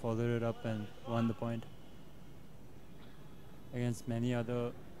happen, followed it up and won the point. Against many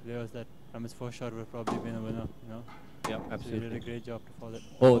other players, that Ramit's first shot would have probably been a winner, you know. Yeah, So he absolutely. did a great job to follow it.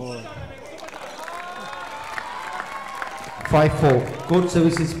 Oh. 5-4. Court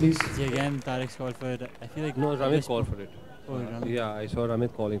services, please. See again, Tarek's called for it. I feel like No, Ramit called for it. Oh, Ramit. Yeah, I saw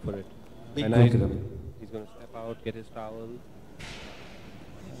Ramit calling for it. Big And goal I- to Ramit. He's going to step out, get his towel.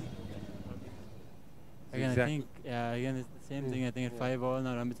 Again, Exactly. I think, yeah, again, it's the same thing. I think at 5-all,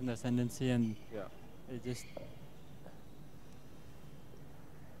 now Ramit's in the ascendancy, and Yeah. it just.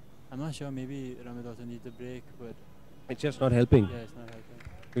 I'm not sure, maybe Ramit also needs a break, but It's just not helping. yeah, it's not helping.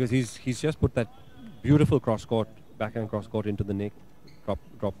 Because he's just put that beautiful cross court, backhand cross court into the neck,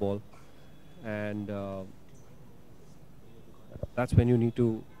 drop ball, and that's when you need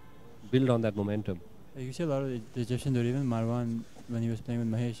to build on that momentum. Like you see a lot of the Egyptians, or even Marwan, when he was playing with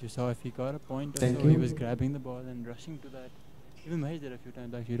Mahesh, you saw if he got a point or Thank so, he you. was grabbing the ball and rushing to that. Even Mahesh did a few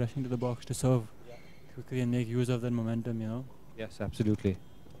times actually, rushing to the box to serve quickly and make use of that momentum, you know. Yes, absolutely.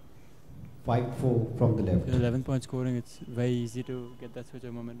 5-4 from the left. 11 point scoring, it's very easy to get that switch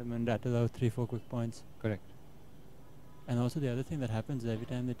of momentum and rattle out 3-4 quick points. Correct. And also the other thing that happens is every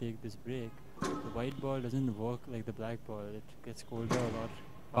time they take this break, the white ball doesn't work like the black ball. It gets colder a lot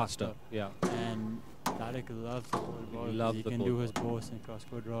faster. Yeah. And Tarek loves the cold ball. He loves He the can cold do ball. his posts and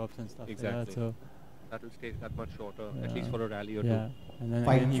cross-court drops and stuff Exactly. like that. So That will stay that much shorter, at Yeah. least for a rally or yeah, two. and then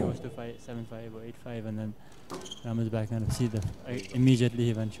 5-4. again he goes to 7-5 or 8-5, and then Ramit's back and see the immediately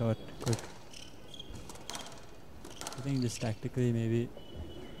he went short quick. I think just tactically maybe.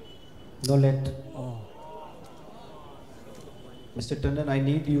 No let. Oh, Mr. Tandon, I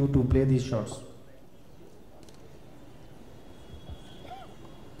need you to play these shots.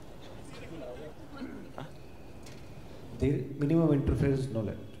 The minimum interference, no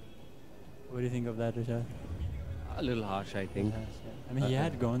let. what do you think of that, Richard? A little harsh, I think. Yes, yeah. I mean, he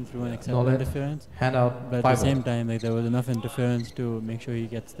had gone through an No acceptable let. interference, Hand out. but at 5 the same time, like there was enough interference to make sure he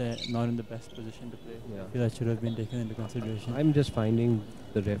gets there, not in the best position to play. Yeah. I feel that should have been taken into consideration. I'm just finding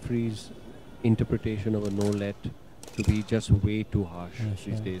the referee's interpretation of a no let to be just way too harsh Yeah, these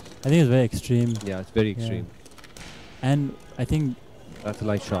sure. days. I think it's very extreme, Yeah, it's very Yeah. extreme. and I think That's a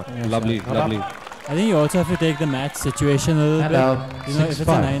light shot. Yeah, Lovely, shot. lovely. I think you also have to take the match situation a little Hand bit. out. You know, if it's a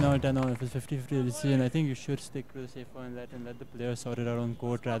 6-5. 9 or 10 or if it's 50-50 decision, I think you should stick to the safe one and let the players sort it out on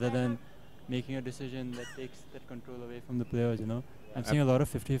court rather than making a decision that takes that control away from the players, you know. I'm seeing a lot of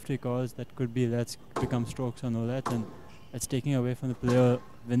 50-50 calls that could be let's become strokes or no lets, and it's taking away from the player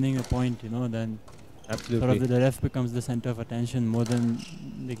winning a point, you know, then Absolutely. sort of the ref becomes the center of attention more than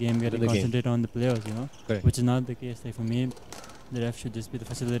the game getting the game. concentrated on the players, you know. Correct. Which is not the case. Like for me, the ref should just be the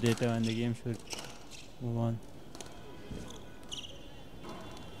facilitator and the game should move on.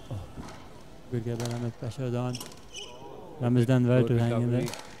 Oh. Good get by Ramit. Pressure is on. Ramit's done well Good to hang in there.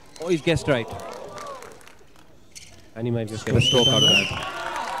 recovery. Oh, he's guessed right. And he might just get a stroke out of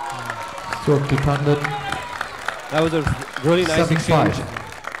that. Stroke to Tandon. That was a really nice 7-5. exchange.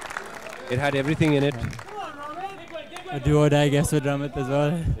 It had everything in it. A do or die guess with Ramit as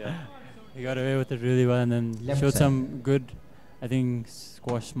well. Yeah. He got away with it really well and then Left showed side. some good, I think,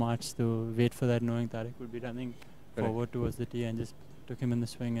 squash smarts to wait for that, knowing Tarek would be running Correct. forward towards the tee and just took him in the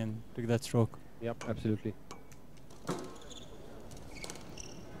swing and took that stroke. Yep, absolutely.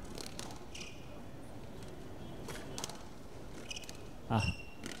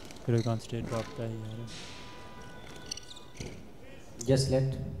 Could have gone straight drop there. Just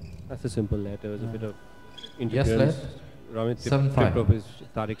let. That's a simple let. There was a bit of Yes, interference. let. Ramit 7-5. tipped off his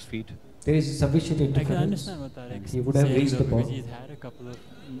Tarek's feet. There is sufficient I can interference. understand what Tarek's He would have saying reached though, the ball. because he's had a couple of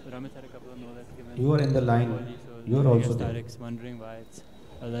Ramit had a couple of no lets given. You are in the line. early, so You are I also guess there. Tarek's wondering why it's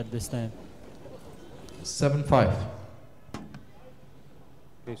a let this time. 7-5.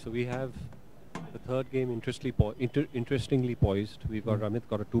 Okay, so we have the third game interestingly poised. We've got Ramit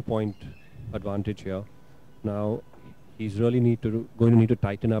got a 2-point advantage here. Now he's really going to need to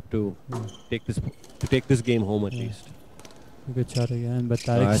tighten up to take this game home at least. Good shot again, but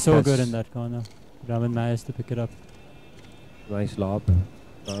Nice Tarek's so pass. good in that corner. Ramit managed to pick it up. Nice lob.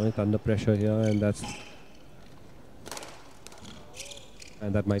 Ramit under pressure here, and that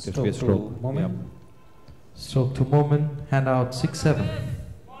might just be a stroke. Moment. Yep. Stroke to Momen. Hand out 6-7.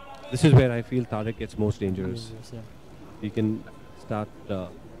 This is where I feel Tarek gets most dangerous. Yes, yeah. You can start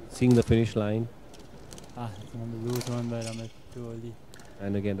seeing the finish line, It's on the loose one by Ramit too early.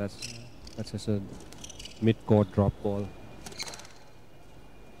 and again that's just a mid-court drop ball.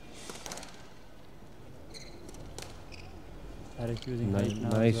 Tarek using height now.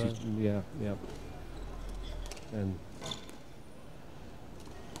 Nice, as well. yeah. And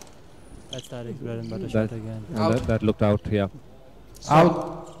That's Tarek's bread and butter That- shot again. that looked out, yeah.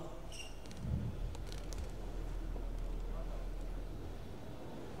 Out.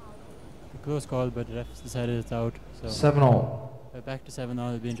 A close call, but refs decided it's out. So 7-all. we're back to 7 all.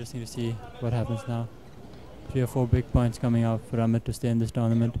 It'll be interesting to see what happens now. 3 or 4 big points coming out for Ramit to stay in this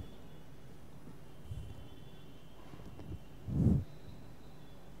tournament.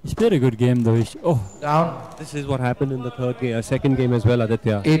 He's played a good game though. Down. This is what happened in the second game as well,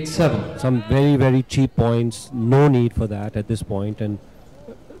 Aditya. 8-7. Some very, very cheap points. No need for that at this point, and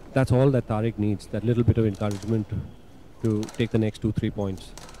that's all that Tarek needs. That little bit of encouragement to take the next 2-3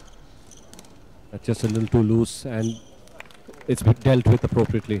 points. That's just a little too loose, and it's been dealt with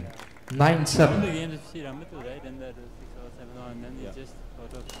appropriately. 9-7. the games, if you see Ramit was right in there, 6 or 7 all, and then he just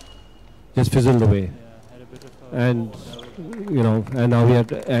sort of Just fizzled away. had a bit of And and now we are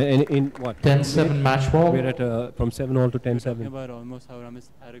in what? 10-7 match ball. We're at from 7-all to talking 10-7. about almost how Ramit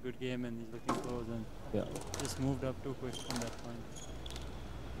had a good game and he's looking close and just moved up too quick from that point.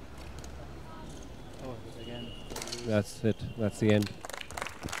 Oh, again. That's it. That's the end.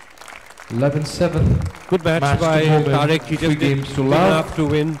 11-7. Good match by Tarek. He just did enough to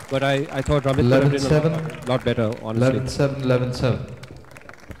win, but I thought Ramit could have done a lot better, honestly. 11-7, 11-7.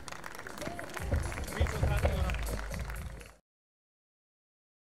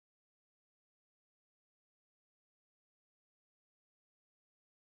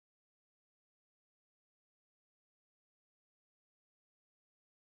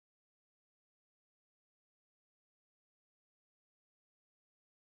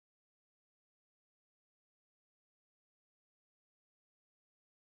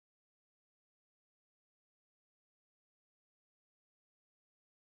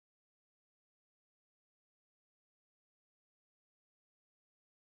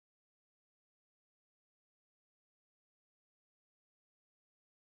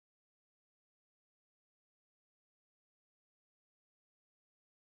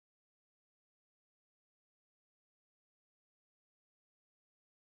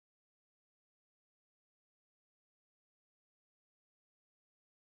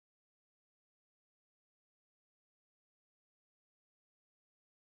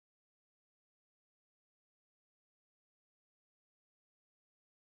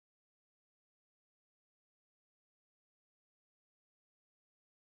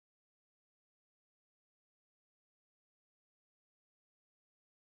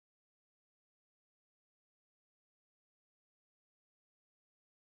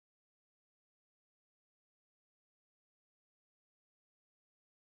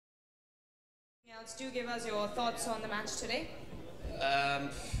 Else, do give us your thoughts on the match today.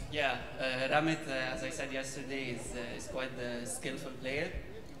 Ramit, as I said yesterday, is quite the skillful player.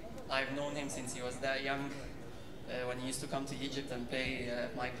 I've known him since he was that young, when he used to come to Egypt and play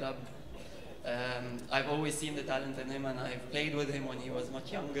at my club. I've always seen the talent in him, and I've played with him when he was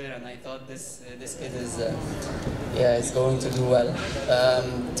much younger, and I thought this kid is going to do well.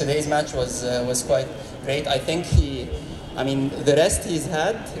 Today's match was quite great. I think the rest he's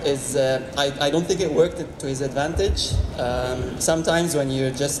had is, I don't think it worked to his advantage. Sometimes when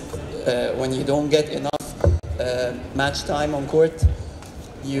you're just, when you don't get enough match time on court,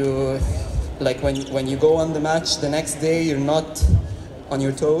 when you go on the match the next day, you're not on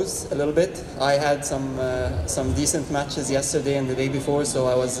your toes a little bit. I had some decent matches yesterday and the day before, so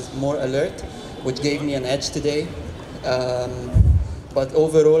I was more alert, which gave me an edge today. But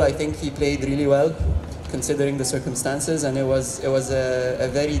overall, I think he played really well, considering the circumstances, and it was a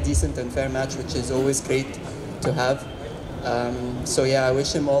very decent and fair match, which is always great to have. I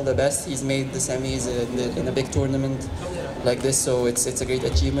wish him all the best. He's made the semis in a big tournament like this, so it's a great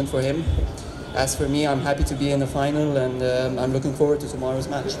achievement for him. As for me, I'm happy to be in the final, and I'm looking forward to tomorrow's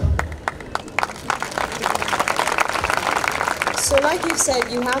match. So like you've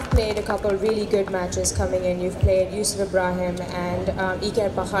said, you have played a couple really good matches coming in. You've played Yusuf Ibrahim and Iker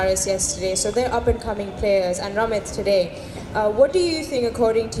Pajares yesterday, so they're up-and-coming players. And Ramit today, what do you think,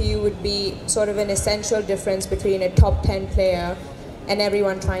 according to you, would be sort of an essential difference between a top 10 player and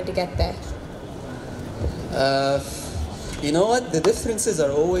everyone trying to get there? You know what? The differences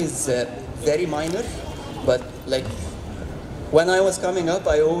are always very minor, but when I was coming up,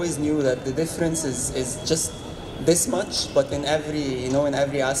 I always knew that the difference is just this much, but in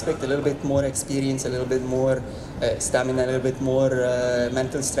every aspect, a little bit more experience, a little bit more stamina, a little bit more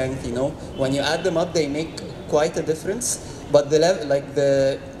mental strength. When you add them up, they make quite a difference. But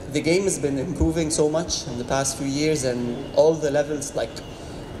the game has been improving so much in the past few years, and all the levels,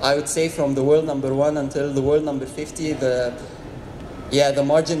 I would say from the world number 1 until the world number 50, the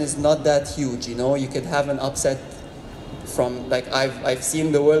margin is not that huge. You could have an upset from, I've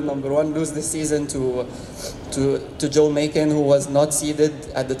seen the world number 1 lose this season to Joe Macon, who was not seeded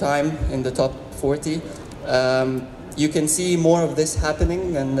at the time in the top 40. You can see more of this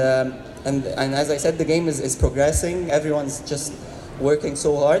happening, and as I said, the game is progressing. Everyone's just working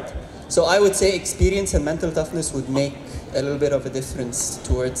so hard. So I would say experience and mental toughness would make a little bit of a difference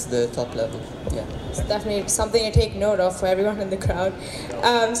towards the top level. Yeah, it's definitely something to take note of for everyone in the crowd.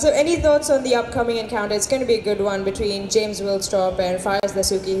 So any thoughts on the upcoming encounter? It's going to be a good one between James Wilstrop and Faraz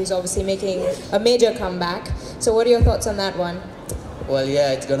Dasuki, who's obviously making a major comeback. So what are your thoughts on that one? Well,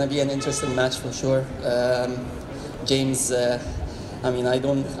 yeah, it's going to be an interesting match for sure. James, I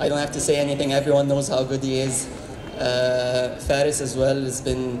don't have to say anything. Everyone knows how good he is. Faris as well has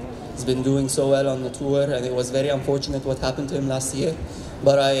been doing so well on the tour, and it was very unfortunate what happened to him last year.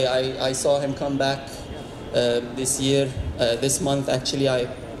 But I saw him come back this month actually.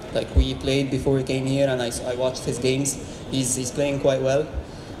 We played before he came here, and I watched his games. He's playing quite well,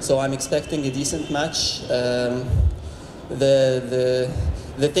 so I'm expecting a decent match. The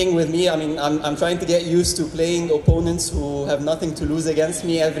the thing with me, I mean, I'm trying to get used to playing opponents who have nothing to lose against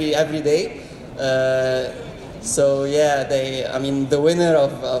me every day. So yeah, I mean, the winner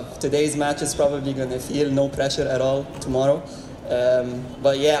of today's match is probably going to feel no pressure at all tomorrow.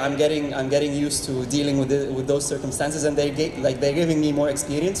 But yeah, I'm getting used to dealing with those circumstances, and they're giving me more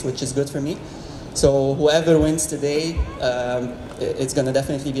experience, which is good for me. So whoever wins today, it's going to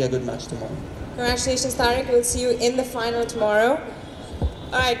definitely be a good match tomorrow. Congratulations, Tarek. We'll see you in the final tomorrow.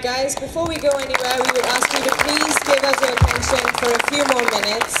 Alright guys, before we go anywhere, we would ask you to please give us your attention for a few more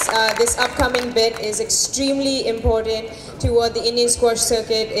minutes. This upcoming bit is extremely important to what the Indian squash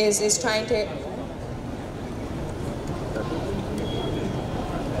circuit is trying to...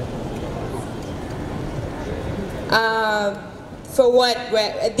 for what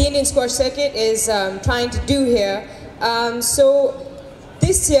the Indian squash circuit is trying to do here. So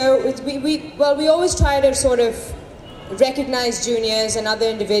this year, we always try to sort of recognize juniors and other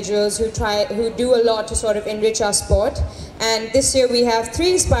individuals who do a lot to sort of enrich our sport. And this year we have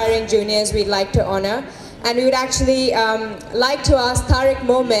 3 inspiring juniors we'd like to honor. And we would actually like to ask Tarek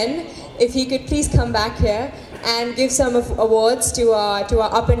Momen if he could please come back here and give some awards to our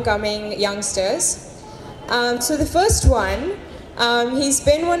up-and-coming youngsters. So the first one, he's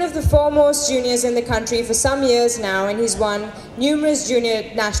been one of the foremost juniors in the country for some years now, and he's won numerous junior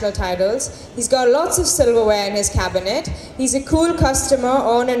national titles. He's got lots of silverware in his cabinet. He's a cool customer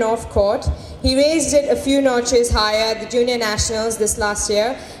on and off court. He raised it a few notches higher at the junior nationals this last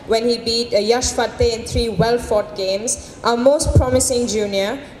year when he beat Yash Fateh in 3 well-fought games. Our most promising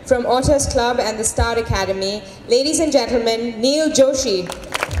junior from Otters Club and the Star Academy, ladies and gentlemen, Neil Joshi.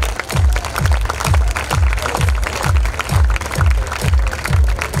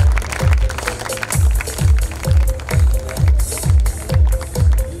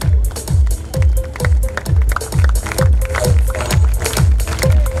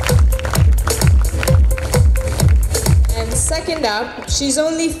 Second up, she's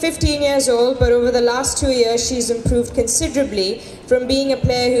only 15 years old, but over the last 2 years she's improved considerably from being a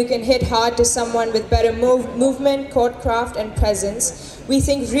player who can hit hard to someone with better movement, court craft and presence. We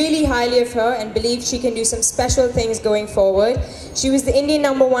think really highly of her and believe she can do some special things going forward. She was the Indian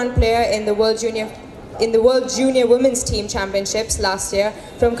 #1 player in the World Junior Women's Team Championships last year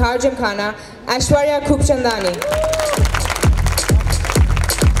from Kharjamkhana, Aishwarya Khubchandani.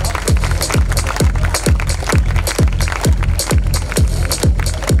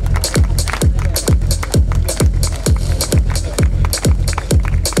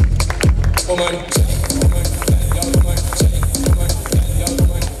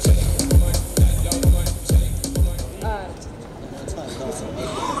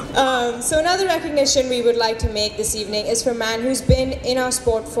 So another recognition we would like to make this evening is for a man who's been in our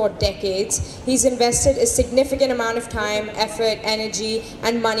sport for decades. He's invested a significant amount of time, effort, energy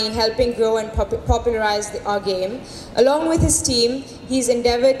and money helping grow and popularize our game. Along with his team, he's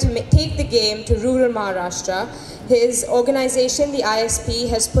endeavored to take the game to rural Maharashtra. His organization, the ISP,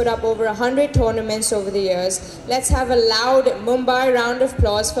 has put up over 100 tournaments over the years. Let's have a loud Mumbai round of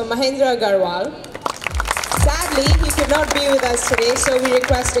applause for Mahendra Agarwal. Sadly, he could not be with us today, so we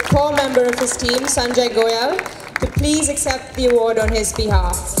request a core member of his team, Sanjay Goyal, to please accept the award on his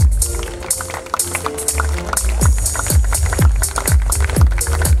behalf.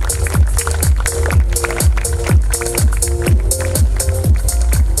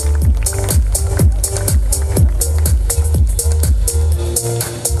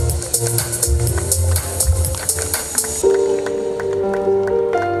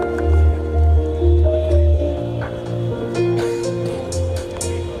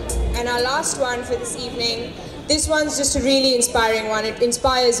 One for this evening. This one's just a really inspiring one. It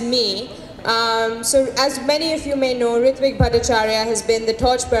inspires me. So as many of you may know, Ritvik Bhattacharya has been the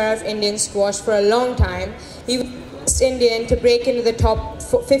torchbearer of Indian squash for a long time. He was the first Indian to break into the top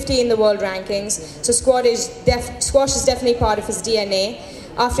 50 in the world rankings. So squash is definitely part of his DNA.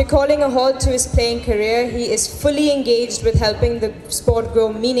 After calling a halt to his playing career, he is fully engaged with helping the sport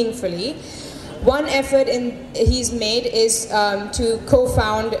grow meaningfully. One effort he's made is to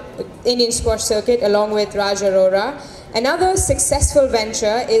co-found Indian Squash Circuit along with Raj Arora. Another successful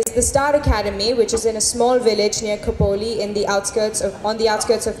venture is the Star Academy, which is in a small village near Khopoli on the outskirts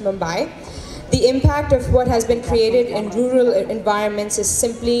of Mumbai. The impact of what has been created in rural environments is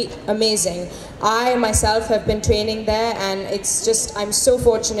simply amazing. I myself have been training there, and I'm so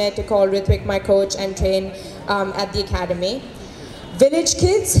fortunate to call Ritvik my coach and train at the academy. Village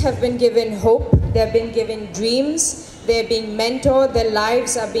kids have been given hope, they've been given dreams, they're being mentored, their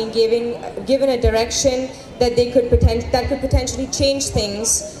lives are being given a direction that could potentially change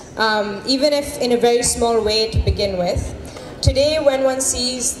things, even if in a very small way to begin with. today when one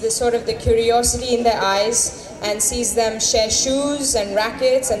sees the sort of the curiosity in their eyes and sees them share shoes and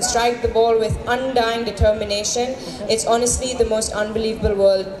rackets and strike the ball with undying determination, it's honestly the most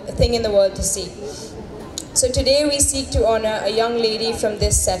unbelievable thing in the world to see. So today we seek to honor a young lady from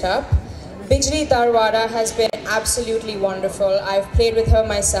this setup. Bijli Tarwada has been absolutely wonderful. I've played with her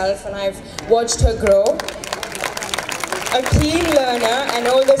myself and I've watched her grow. A keen learner and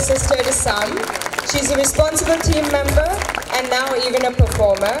older sister to some, she's a responsible team member and now even a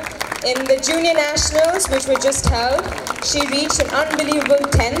performer. In the Junior Nationals, which were just held, she reached an unbelievable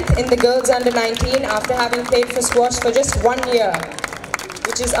 10th in the girls under 19 after having played for squash for just 1 year,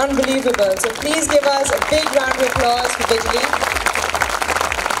 which is unbelievable. So please give us a big round of applause for Bijli.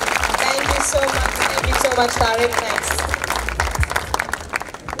 Thank you so much. Thank you so much, Tarek. Thanks.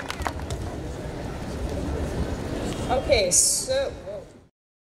 Okay, so